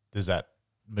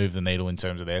move the needle in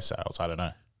terms of their sales? I don't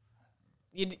know.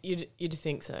 You'd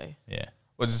think so. Yeah.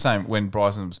 Well, it's the same when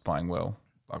Bryson was playing well,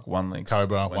 like One Links.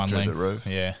 Cobra, went One through Links. the roof.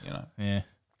 Yeah. Yeah.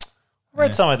 I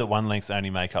read somewhere that One Links only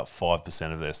make up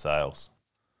 5% of their sales.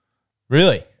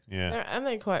 Really? Yeah. Aren't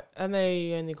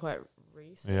they only quite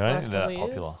recent? Yeah, I last think they're couple that of years?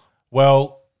 popular.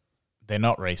 Well, they're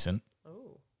not recent.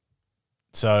 Oh.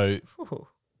 So Ooh.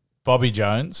 Bobby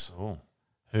Jones, Oh,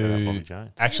 who Bobby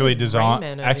Jones. actually designed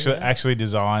Rain Man over here. actually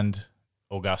designed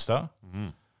Augusta,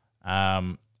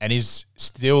 and is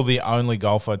still the only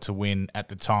golfer to win at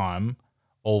the time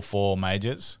all 4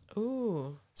 majors.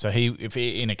 Ooh. So if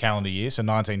in a calendar year, so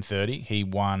 1930, he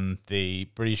won the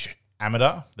British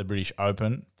Amateur, the British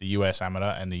Open, the US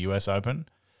Amateur, and the US Open.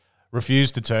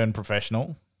 Refused to turn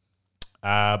professional,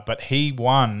 but he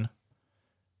won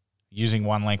using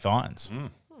 1-length irons.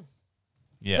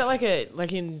 Yeah. Is that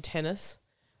like in tennis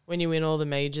when you win all the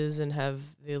majors and have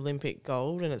the Olympic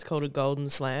gold and it's called a Golden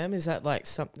Slam? Is that like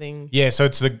something? Yeah, so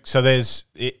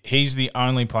he's the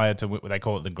only player to they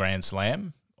call it the Grand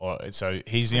Slam, he's the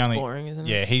That's only boring, isn't it?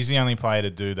 Yeah, he's the only player to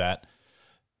do that.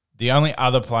 The only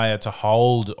other player to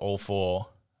hold all 4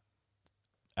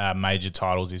 major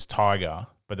titles is Tiger,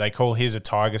 but they call his a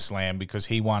Tiger Slam because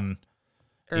he won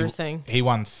Everything. He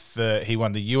won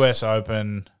the US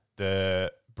Open,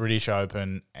 the British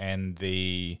Open, and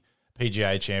the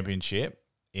PGA Championship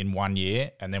in 1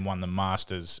 year, and then won the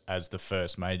Masters as the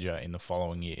first major in the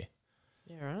following year.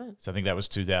 Yeah, right. So I think that was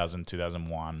 2000,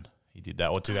 2001. He did that,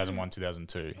 or 2001,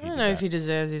 2002. I don't know if he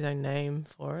deserves his own name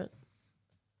for it.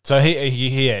 So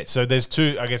so there's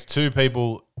two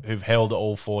people who've held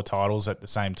all 4 titles at the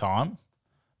same time,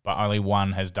 but only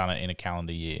one has done it in a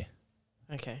calendar year.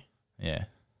 Okay. Yeah.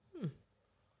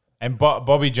 And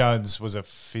Bobby Jones was a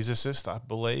physicist, I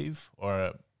believe,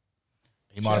 or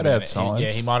he might Shout have out been. science. Yeah,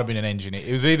 he might have been an engineer.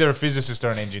 It was either a physicist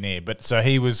or an engineer, but so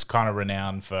he was kind of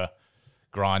renowned for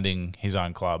grinding his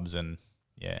own clubs, and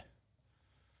yeah.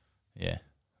 What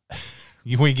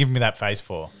are you giving me that face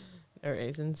for? No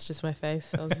reason. It's just my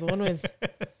face I was born with.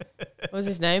 What was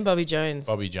his name? Bobby Jones.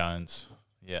 Bobby Jones.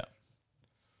 Yeah.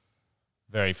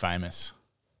 Very famous.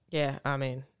 Yeah, I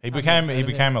mean. He I've became never heard of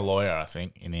him. became a lawyer, I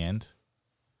think, in the end.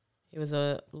 He was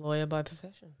a lawyer by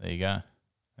profession. There you go.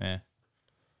 Yeah.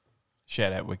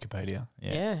 Shout out Wikipedia.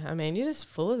 Yeah. Yeah, I mean, you're just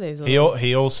full of these. He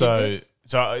also tidbits.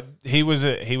 so he was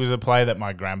a player that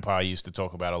my grandpa used to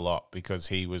talk about a lot because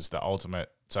he was the ultimate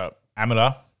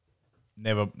amateur.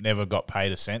 Never got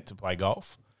paid a cent to play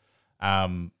golf.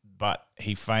 But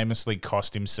he famously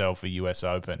cost himself a US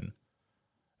Open.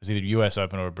 It was either US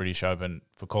Open or a British Open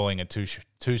for calling a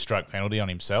two-stroke penalty on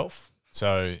himself.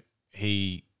 So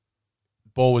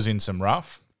ball was in some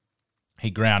rough. He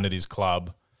grounded his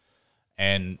club,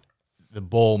 and the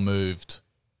ball moved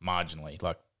marginally,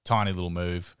 like tiny little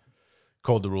move.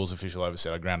 Called the rules official over,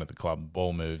 said I grounded the club.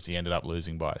 Ball moved. He ended up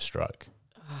losing by a stroke.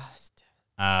 Oh, it's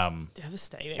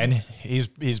devastating. And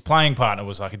his playing partner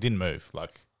was like, it didn't move.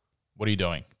 Like, what are you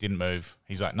doing? Didn't move.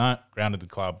 He's like, no, grounded the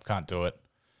club. Can't do it.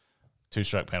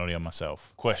 2-stroke penalty on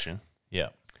myself. Question. Yeah.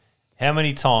 How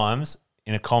many times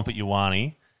in a comp at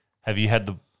Ioane have you had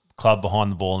the club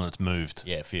behind the ball and it's moved?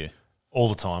 Yeah, few. All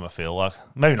the time, I feel like.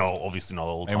 Maybe not, obviously not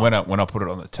all the time. And when I put it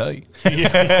on the tee,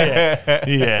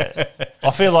 yeah.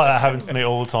 I feel like that happens to me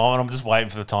all the time, and I'm just waiting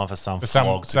for the time for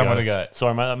someone to go.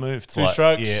 Sorry, mate, that moved. Two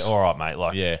strokes. Yeah, all right, mate.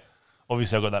 Like, Yeah.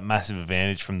 obviously, I've got that massive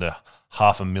advantage from the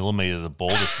half a millimetre the ball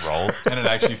just rolled. and it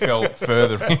actually fell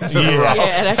further into the rough.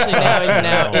 Yeah, it actually is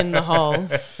now in the hole.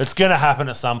 It's going to happen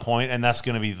at some point, and that's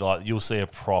going to be like you'll see a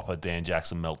proper Dan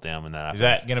Jackson meltdown when that happens.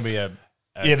 Is that going to be a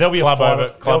there'll be club a fight, over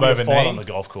club there'll be over a fight knee? on the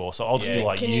golf course. So I'll just Yeah. be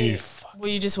like, Can you. you- Will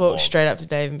you just walk straight up to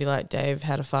Dave and be like, Dave,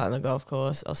 had a fight on the golf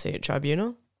course. I'll see you at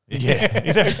tribunal. Yeah,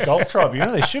 is that a golf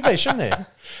tribunal? There should be, shouldn't there?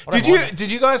 I don't Did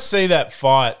you guys see that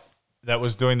fight that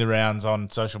was doing the rounds on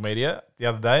social media the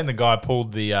other day, and the guy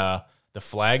pulled the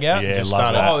flag out Yeah, and just love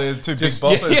started that. Oh, the two Just-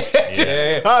 big boppers. yeah,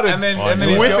 just started And then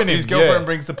whipping his him, girlfriend yeah.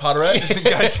 brings the putter out just in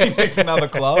case he needs another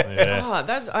club. Yeah.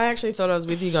 Oh, I actually thought I was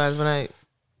with you guys when I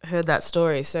heard that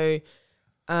story. So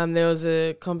there was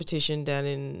a competition down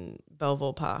in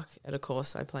Belleville Park at a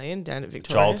course I play in down at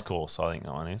Victoria Child's course, I think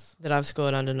that one is. that I've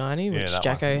scored under 90, Yeah, which that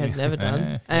Jacko one. has never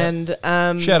done. And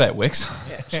Shout out Wix.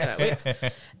 yeah, shout out Wix.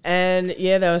 And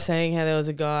yeah, they were saying how there was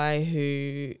a guy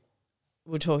who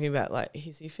were talking about like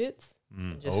hissy fits,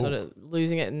 just sort of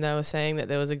losing it. And they were saying that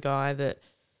there was a guy that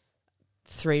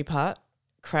 3-putt,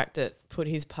 cracked it, put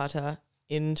his putter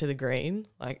into the green,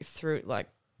 like through, like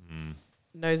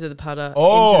nose of the putter into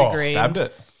the green.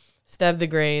 Stabbed the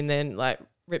green, then like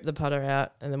ripped the putter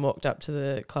out, and then walked up to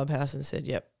the clubhouse and said,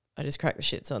 "Yep, I just cracked the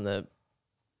shits on the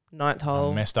 9th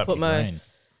hole. messed up put your my green."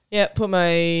 Yeah, put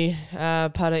my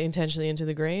putter intentionally into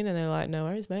the green," and they're like, "No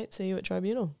worries, mate. See you at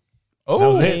tribunal." That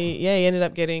was it. He ended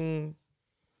up getting,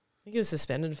 I think he was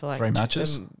suspended for like 3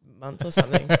 matches? a month or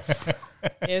something.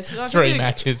 Yeah, so I think 3 he-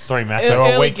 matches. 3 matches. They're all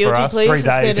early week for guilty us. plea, 3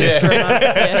 days, suspended for a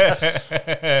month.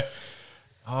 Yeah.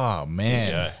 Oh man.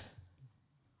 Yeah.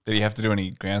 Did he have to do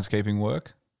any groundskeeping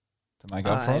work to make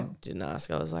up for I it? didn't ask.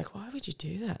 I was like, why would you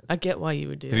do that? I get why you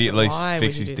would do that. Did he at but least why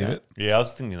fix would his you do that? divot? Yeah, I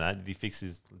was thinking that. Did he fix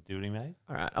his divot he made?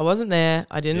 All right, I wasn't there.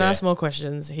 I didn't Yeah. ask more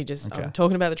questions. He just, Okay. I'm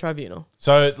talking about the tribunal.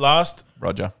 So last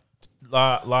Roger.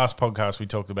 last podcast we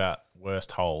talked about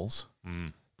worst holes.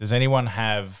 Does anyone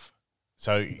have?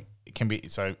 So it can be.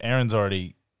 So Aaron's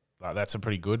already like that's a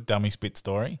pretty good dummy spit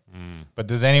story. But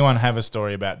does anyone have a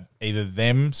story about either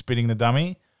them spitting the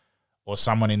dummy or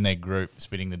someone in their group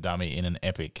spitting the dummy in an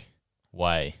epic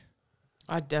way?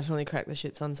 I definitely cracked the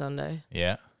shits on Sunday.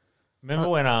 Yeah. Remember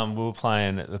when we were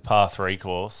playing at the par 3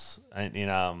 course in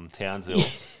Townsville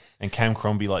and Cam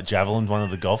Crombie like javelined one of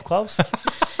the golf clubs?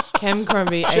 Cam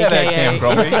Crombie, Shout out Cam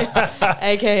Crombie.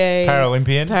 aka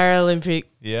Paralympian. Paralympic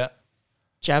Yeah.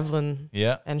 javelin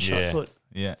Yeah. and shot Yeah. put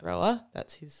Yeah. thrower.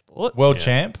 That's his sport. World Yeah.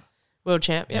 champ. World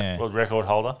champ. Yeah. Yeah. World record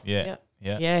holder. Yeah. Yep.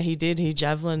 Yeah. Yeah, he did. He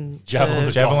javelin. Javelin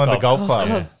the Javelin the golf club.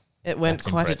 club. It went That's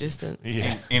quite impressive. a distance.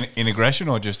 Yeah. In aggression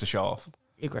or just to show off?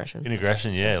 Aggression. In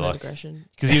aggression, yeah. Definitely Like, aggression.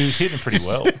 because he was hitting it pretty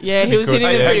well. Yeah, he was hitting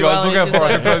Hey, it pretty guys, well. look how He's just far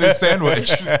I can throw like, this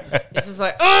sandwich. it's just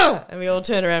like, oh, and we all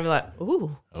turn around and be like,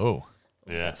 ooh, Oh.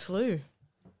 Yeah. it flew.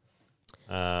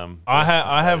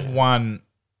 I have one.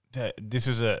 This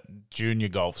is a junior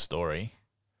golf story.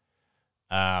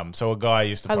 So a guy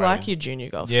used to I play like with- your junior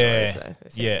golf Yeah, stories, though.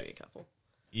 There seem yeah. to be a couple.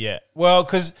 Yeah. Well,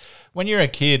 because when you're a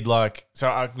kid, like, so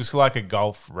I was like a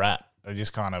golf rat. I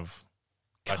just kind of,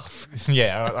 like,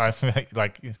 yeah, I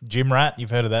like gym rat. You've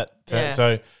heard of that? Yeah.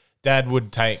 So dad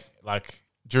would take, like,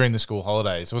 during the school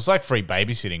holidays, it was like free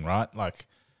babysitting, right? Like,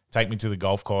 take me to the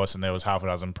golf course, and there was half a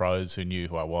dozen pros who knew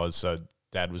who I was. So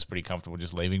dad was pretty comfortable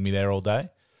just leaving me there all day.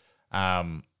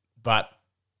 But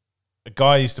a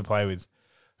guy I used to play with,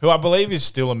 who I believe is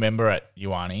still a member at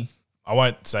Ioane. I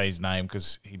won't say his name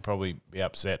because he'd probably be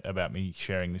upset about me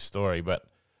sharing this story, but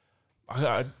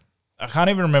I can't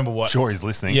even remember what. Sure, he's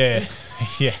listening. Yeah,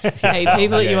 yeah. Hey,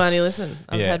 people at Yeah. Ioane, listen.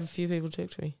 I've Yeah. had a few people talk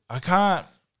to me. I can't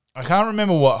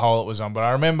remember what hole it was on, but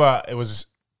I remember it was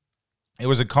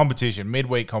a competition,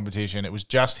 midweek competition. It was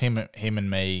just him and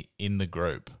me in the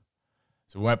group,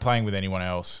 so we weren't playing with anyone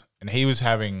else. And he was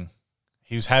having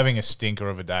a stinker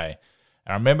of a day.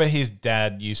 And I remember his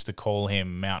dad used to call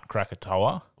him Mount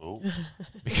Krakatoa Ooh.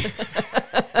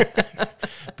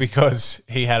 because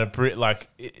he had like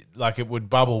it would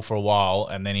bubble for a while,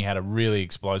 and then he had a really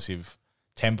explosive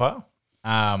temper.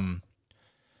 And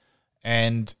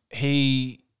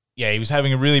he was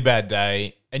having a really bad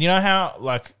day. And you know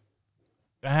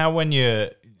how when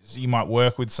you might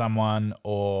work with someone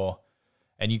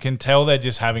and you can tell they're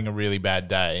just having a really bad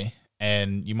day,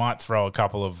 and you might throw a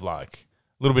couple of like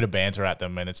a little bit of banter at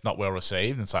them, and it's not well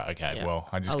received. And it's like, okay, Yeah. well,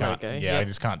 I just I'll can't. let it go. Yeah, I Yep.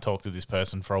 just can't talk to this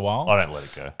person for a while. I don't let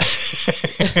it go.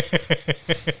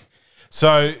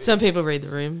 So Some people read the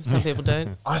room, some people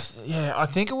don't. I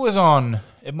think it was on.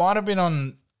 It might have been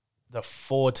on the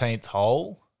 14th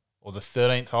hole or the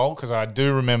 13th hole because I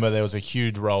do remember there was a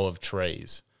huge row of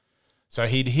trees. So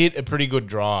he'd hit a pretty good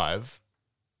drive,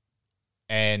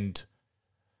 and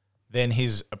then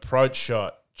his approach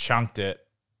shot chunked it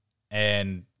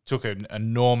and took an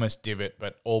enormous divot,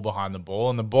 but all behind the ball,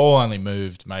 and the ball only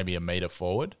moved maybe a meter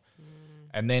forward.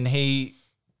 And then he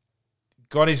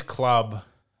got his club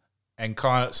and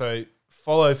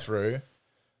follow through,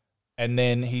 and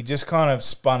then he just kind of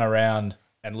spun around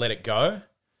and let it go,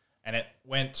 and it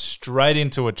went straight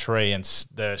into a tree, and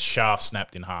the shaft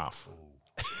snapped in half.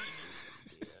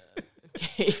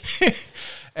 Okay.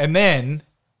 And then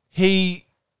it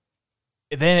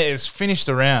was finished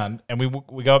the round, and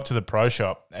we go up to the pro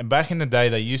shop, and back in the day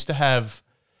they used to have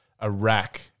a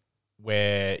rack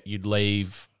where you'd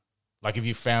leave, like if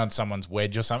you found someone's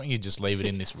wedge or something, you'd just leave it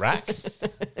in this rack.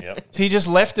 Yep. So he just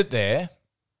left it there.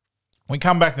 We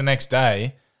come back the next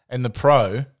day, and the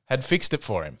pro had fixed it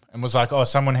for him and was like, "Oh,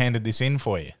 someone handed this in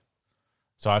for you."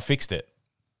 So I fixed it.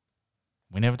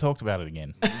 We never talked about it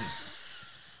again.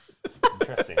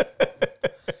 Interesting.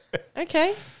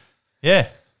 Okay. Yeah.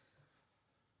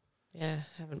 Yeah,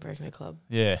 haven't broken a club.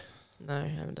 Yeah. No,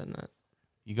 haven't done that.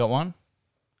 You got one?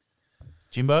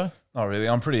 Jimbo? Not really.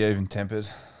 I'm pretty even tempered.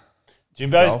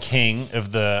 Jimbo's Golf. king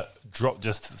of the drop,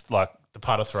 just like The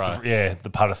putter throw. the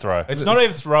putter throw. It's not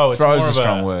even throw. It's Throw is more a of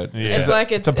strong word. Yeah. It's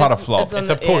like it's a putter flop. on It's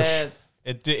a the- push.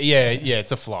 Yeah,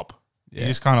 It's a flop. Yeah. You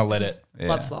just kind of let it. Yeah.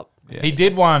 flop flop. Yeah. He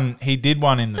did one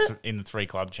in the 3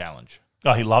 club challenge.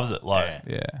 Oh, he loves it. Like,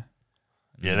 Yeah. Yeah.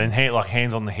 yeah. Then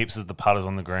hands on the hips as the putter's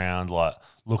on the ground, like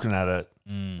looking at it,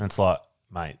 and it's like,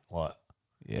 mate, like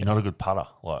Yeah. you're not a good putter.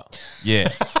 Like,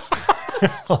 Yeah.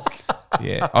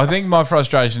 Yeah. I think my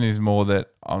frustration is more that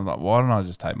I'm like, why don't I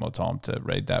just take more time to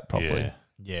read that properly yeah.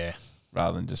 Yeah.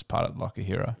 rather than just putt it like a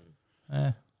hero?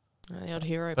 Yeah. The old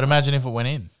hero. But imagine if it went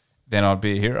in. Then I'd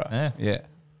be a hero. Yeah. Yeah.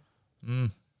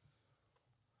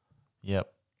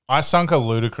 Yep. I sunk a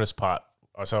ludicrous putt.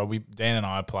 So Dan and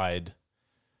I played,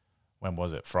 when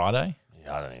was it? Friday?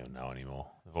 Yeah, I don't even know anymore.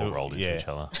 They've all So, rolled into yeah. each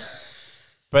other.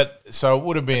 But so it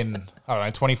would have been, I don't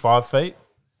know, 25 feet.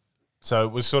 So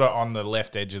it was sort of on the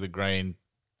left edge of the green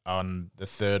on the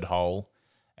 3rd hole,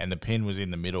 and the pin was in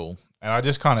the middle. And I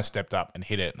just kind of stepped up and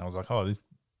hit it, and I was like, oh, this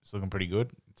is looking pretty good.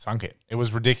 Sunk it. It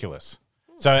was ridiculous.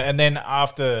 So, and then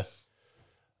after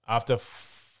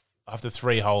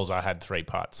 3 holes, I had 3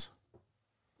 putts.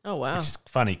 Oh, wow. Which is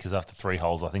funny because after 3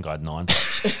 holes, I think I had 9.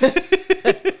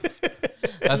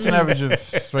 That's an average of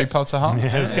 3 putts a hole.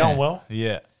 Yeah, it was going well.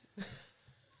 Yeah.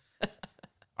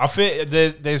 I feel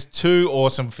there's 2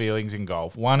 awesome feelings in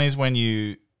golf. One is when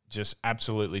you just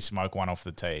absolutely smoke one off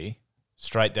the tee,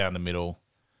 straight down the middle.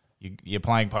 Your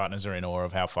playing partners are in awe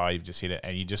of how far you've just hit it,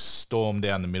 and you just storm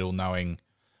down the middle knowing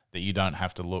that you don't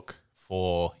have to look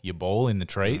for your ball in the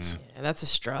trees. Yeah, that's a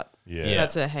strut. Yeah.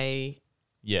 That's a, hey,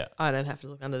 Yeah. I don't have to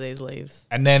look under these leaves.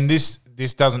 And then this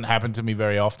doesn't happen to me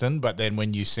very often, but then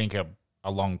when you sink a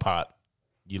long putt,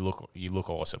 you look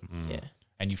awesome. Yeah.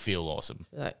 And you feel awesome.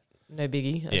 Like, no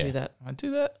biggie. I Yeah. do that I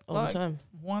do that all the time.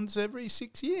 once every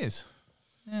 6 years.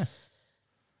 Yeah.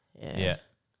 Yeah. Yeah.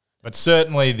 But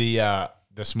certainly the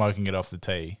smoking it off the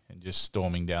tee and just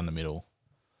storming down the middle.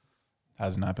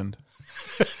 Hasn't happened.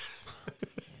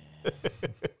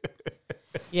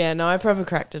 Yeah, no, I probably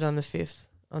cracked it on the 5th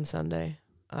on Sunday.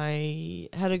 I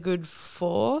had a good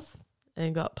 4th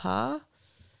and got par.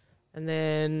 And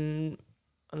then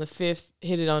on the 5th,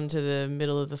 hit it onto the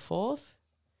middle of the 4th.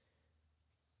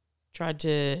 Tried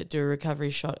to do a recovery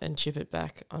shot and chip it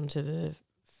back onto the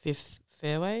 5th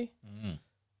fairway.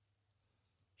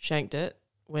 Shanked it,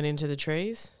 went into the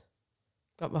trees,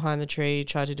 got behind the tree,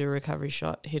 tried to do a recovery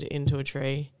shot, hit it into a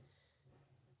tree.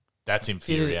 That's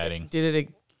infuriating. Did it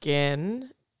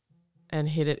again and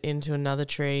hit it into another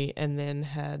tree, and then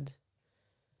had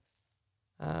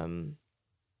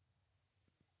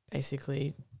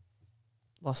basically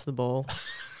lost the ball.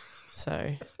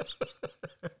 So,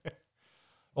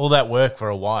 All that work for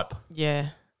a wipe. yeah.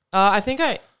 I think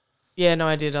I did.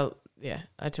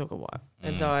 I took a wipe.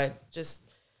 And so I just,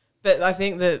 but I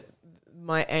think that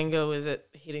my anger was at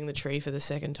hitting the tree for the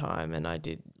second time, and I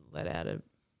did let out a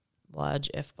large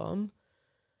F-bomb.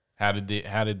 How did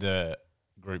the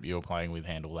group you were playing with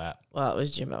handle that? Well, it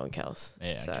was Jimbo and Kels.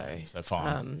 Yeah, So, okay. So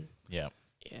fine. Yeah.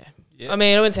 Yeah. I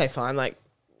mean, I wouldn't say fine. Like,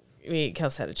 me and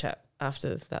Kels had a chat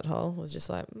after that hole. Was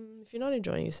just like, if you're not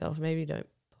enjoying yourself, maybe don't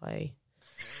play.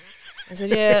 I said,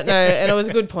 yeah, no, and it was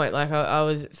a good point. Like, I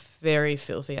was very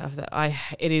filthy after that.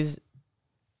 It is,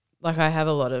 like, I have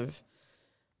a lot of,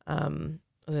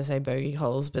 was going to say bogey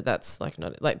holes, but that's like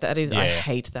not like that is I Yeah.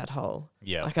 hate that hole.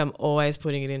 Yeah. Like I'm always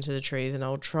putting it into the trees, and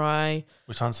I'll try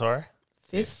Which one? Sorry.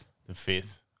 fifth. The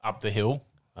 5th. Up the hill.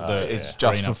 It's yeah. just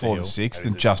Green up the before the hill. 6th That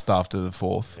and is just after the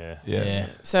 4th. Yeah. Yeah.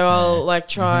 So I'll like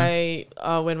try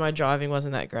when my driving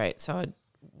wasn't that great, so I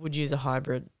would use a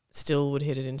hybrid. Still would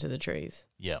hit it into the trees,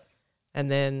 Yeah. and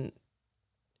then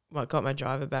got my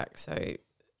driver back. So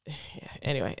yeah.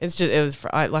 Anyway, it was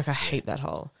I hate that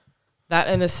hole. That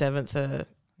and the 7th are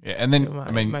Yeah. And then, my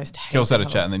I mean, most Kills had a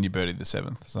hated chat holes. and then you birdied the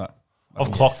 7th. So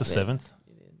I've clocked the 7th.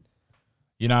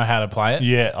 You know how to play it?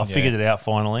 Yeah, I figured it out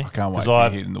finally. I can't wait 'Cause for you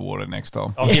to hit in the water next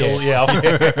time.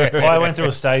 I went through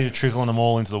a stage of trickling them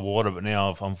all into the water, but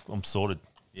now I'm sorted.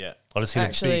 Yeah. I just hit a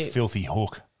Actually- big filthy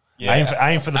hook. Yeah.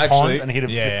 Aim for the Actually- pond and hit it.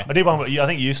 Yeah. I did one, but I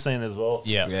think you've seen it as well.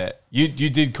 Yeah. Yeah. You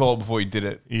did call it before you did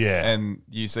it. Yeah. And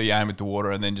you aim at the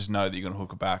water and then just know that you're going to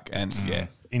hook it back. And yeah.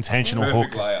 Intentional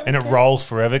Perfect hook, layout. and it rolls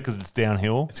forever because it's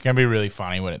downhill. It's going to be really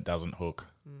funny when it doesn't hook.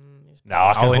 No,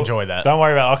 I can I'll hook- enjoy that. Don't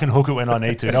worry about it. I can hook it when I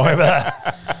need to. Don't worry about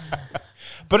that.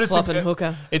 But it's Flopping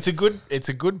hooker. It's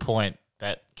a good point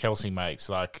that Kelsey makes.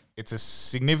 Like, it's a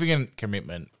significant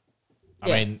commitment.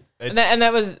 Yeah. I mean, it's, And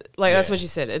that was like that's Yeah. what she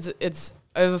said. It's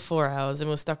over 4 hours, and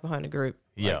we're stuck behind a group.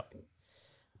 yeah,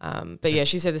 But yeah,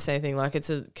 she said the same thing. Like it's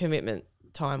a commitment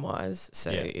time wise. So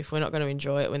Yeah. if we're not going to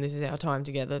enjoy it when this is our time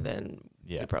together, then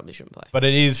Yeah. we probably shouldn't play. but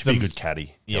it is She'd be a the good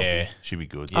caddy. Yeah. She'd be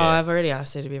good. Oh, I've already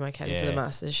asked her to be my caddy for Yeah. the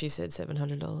Masters. She said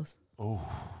 $700. Ooh.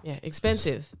 Yeah,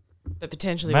 expensive, but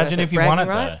potentially. Imagine worth if you bragging won it,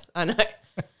 though. rights. I know.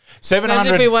 700.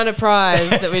 Imagine if we won a prize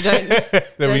that we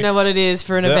don't we- know what it is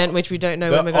for an the- event which we don't know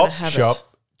the when we're going to op have shop it.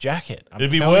 jacket. I'm It'd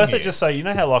be telling worth you. it just so you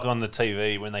know how like on the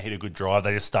TV when they hit a good drive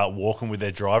they just start walking with their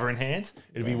driver in hand.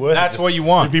 It'd be worth. That's it just, what you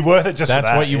want. It'd be worth it just. That's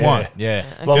for that, what you yeah. want. Yeah,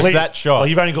 Well, just leave- that shot. Well,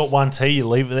 you've only got one tee. You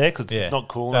leave it there because it's Yeah. not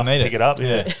cool Don't enough to need pick it. it up. Yeah.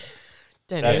 Yeah,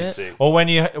 Don't that need is it. sick. Or when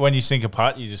you sink a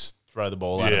putt, you just throw the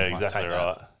ball at Yeah, him, like, exactly take that.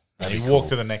 right. And you walk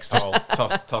to the next hole.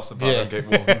 toss the putt Yeah. and keep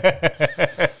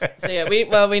walking. So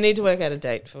yeah, we need to work out a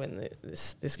date for when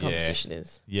this competition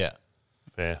is. Yeah,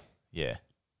 Fair. yeah.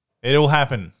 It'll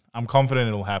happen. I'm confident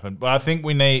it'll happen. But I think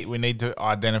we need to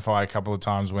identify a couple of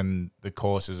times when the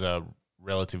courses are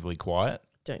relatively quiet.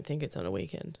 Don't think it's on a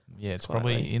weekend. Yeah, it's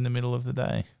quietly. probably in the middle of the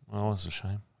day. Oh, it's a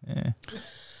shame. Yeah.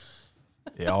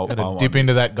 Yeah, I'll Got to dip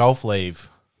into that golf leave.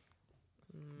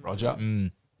 Roger.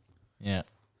 Mm. Yeah.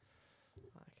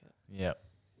 Yeah.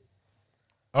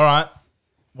 All right.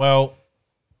 Well,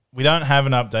 we don't have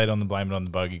an update on the Blame It on the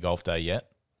Bogey Golf Day yet.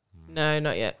 No,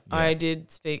 not yet. Yeah. I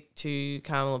did speak to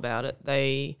Carmel about it.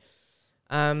 They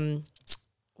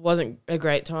wasn't a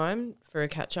great time for a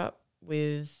catch up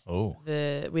with Oh.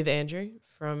 with Andrew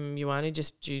from Ioane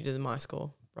just due to the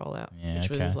MyScore rollout, Yeah,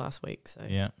 which okay. was last week. So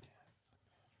Yeah.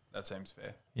 That seems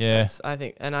fair. Yeah. I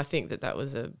think that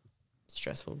was a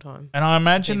stressful time. And I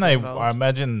imagine People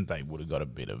involved. they would have got a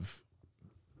bit of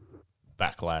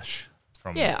backlash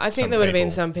from Yeah, I think some there would have been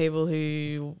people. some people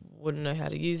who wouldn't know how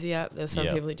to use the app. There were some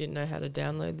Yeah. people who didn't know how to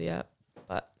download the app.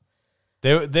 But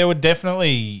There would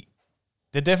definitely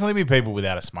be people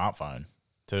without a smartphone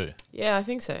too. yeah, I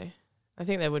think so. I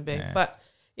think there would be. Yeah. But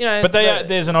you know, But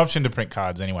there's an option to print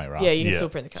cards anyway, right? Yeah, you can Yeah. still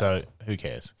print the cards. So who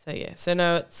cares? So yeah, so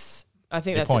no, I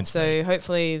think It that's it. points So me.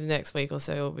 hopefully the next week or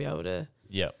so we'll be able to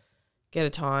Yep. get a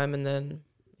time and then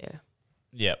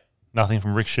Yep. Nothing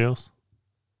from Rick Shields.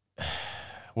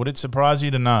 Would it surprise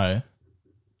you to know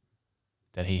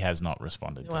that he has not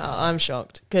responded? well, I'm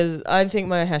shocked because I think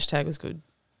my hashtag was good,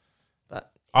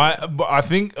 but I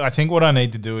think what I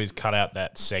need to do is cut out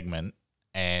that segment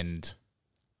and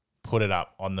put it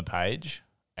up on the page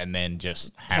and then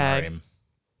just hammer Tag. him.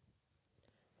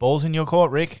 Ball's in your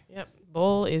court, Rick. yep,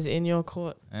 ball is in your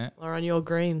court Yeah. or on your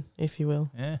green, if you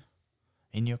will. Yeah.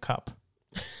 In your cup.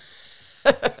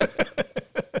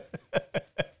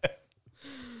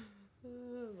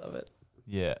 Love it.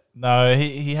 Yeah. No,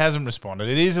 he hasn't responded.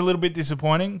 It is a little bit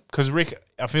disappointing because Rick,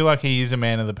 I feel like he is a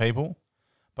man of the people,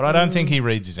 but I don't think he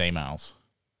reads his emails.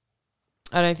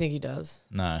 I don't think he does.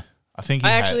 No. I think he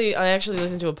I actually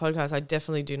listened to a podcast. I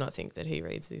definitely do not think that he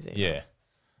reads these emails. Yeah.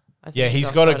 I think Yeah, he's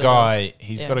he's got a offside of us. guy.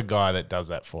 He's Yeah. got a guy that does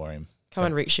that for him. Come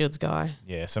on, Rick Shields guy.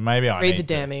 Yeah, so maybe I Read need the to-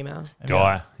 damn email. maybe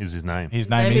Guy is his name. His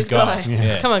name is Guy.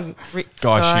 Yeah. Come on, Rick.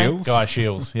 Guy Shields. Guy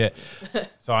Shields. Yeah.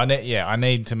 So I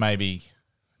need to maybe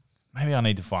I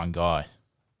need to find Guy.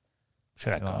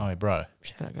 Shout out, Like, Guy. oh, bro.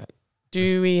 Shout out, Guy.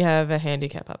 Do we have a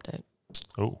handicap update?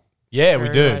 Oh, Yeah, we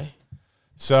For do. everybody?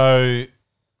 So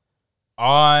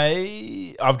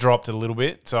I've dropped a little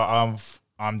bit. So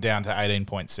I'm down to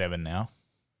 18.7 now.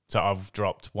 So I've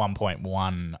dropped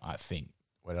 1.1, I think.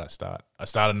 Where did I start? I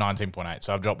started 19.8.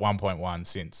 So I've dropped 1.1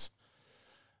 since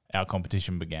our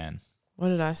competition began. What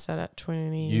did I start at?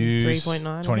 You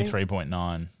 23.9.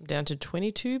 23.9. Down to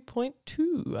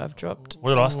 22.2. I've dropped What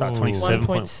did I start? 27.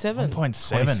 1.7.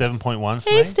 1.7. 27.1 for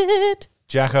Taste me. it.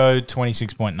 Jacko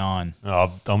 26.9.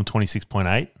 Oh, I'm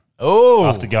 26.8 Oh,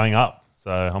 after going up.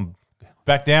 So I'm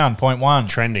back down 0.1.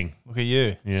 trending. Look at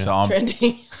you. Yeah. So I'm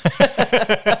Trending.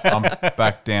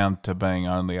 back down to being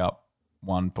only up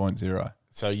 1.0.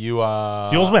 So you are.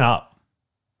 So yours went up.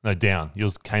 No, down.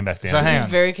 Yours came back down. So hang This on.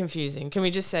 is very confusing. Can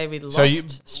we just say we lost? So you,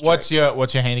 what's strokes?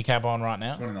 your handicap on right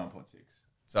now? 29.6.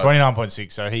 So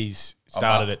 29.6. So he's I'm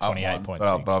started up- at up one,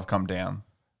 28.6. but I've come down.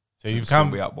 So you've Still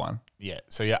come. be up one. Yeah.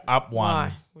 So you're up one,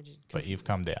 Why? Would you but you've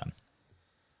come down.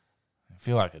 I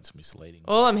feel like it's misleading.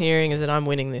 All I'm hearing is that I'm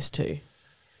winning this too.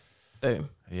 Boom.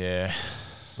 Yeah.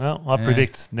 Well, I Yeah.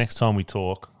 predict next time we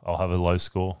talk, I'll have a low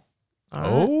score. All right.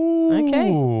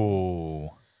 Oh.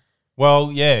 Okay.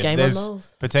 Well, yeah. Game on there's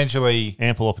moles. potentially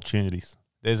Ample opportunities.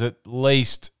 there's at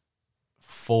least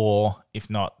 4, if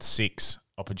not 6,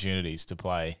 opportunities to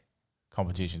play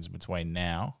competitions between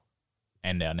now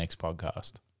and our next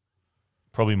podcast.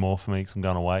 Probably more for me because I'm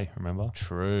going away, remember?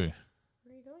 True.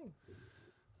 Where are you going?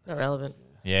 Not relevant.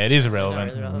 Yeah, it is Not irrelevant.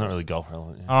 really relevant. Not really golf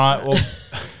relevant. Yeah. All right. Well,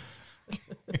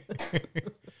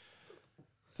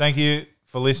 thank you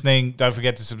for listening. Don't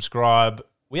forget to subscribe.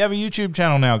 We have a YouTube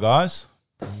channel now, guys.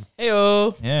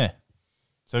 Heyo. Yeah.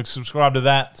 So subscribe to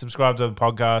that. Subscribe to the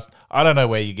podcast. I don't know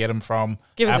where you get them from.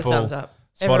 Give us Apple, a thumbs up.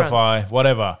 Spotify,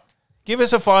 whatever. Give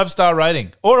us a 5-star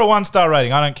rating or a 1-star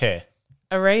rating. I don't care.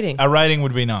 A rating. A rating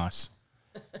would be nice.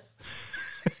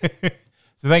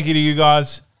 So thank you to you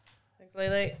guys. Thanks,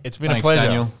 Lily. It's been Thanks, a pleasure.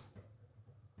 Daniel.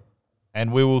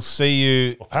 And we will see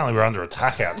you. Well, apparently we're under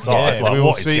attack outside. like, we will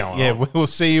what is see. going Yeah, on? we will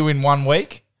see you in 1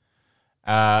 week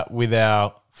with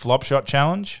our flop shot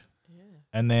challenge,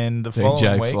 and then the following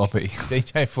DJ week, Floppy.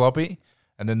 DJ Floppy,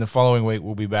 and then the following week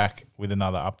we'll be back with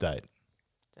another update.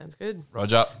 Sounds good.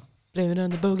 Roger. Blame it on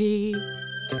the bogey.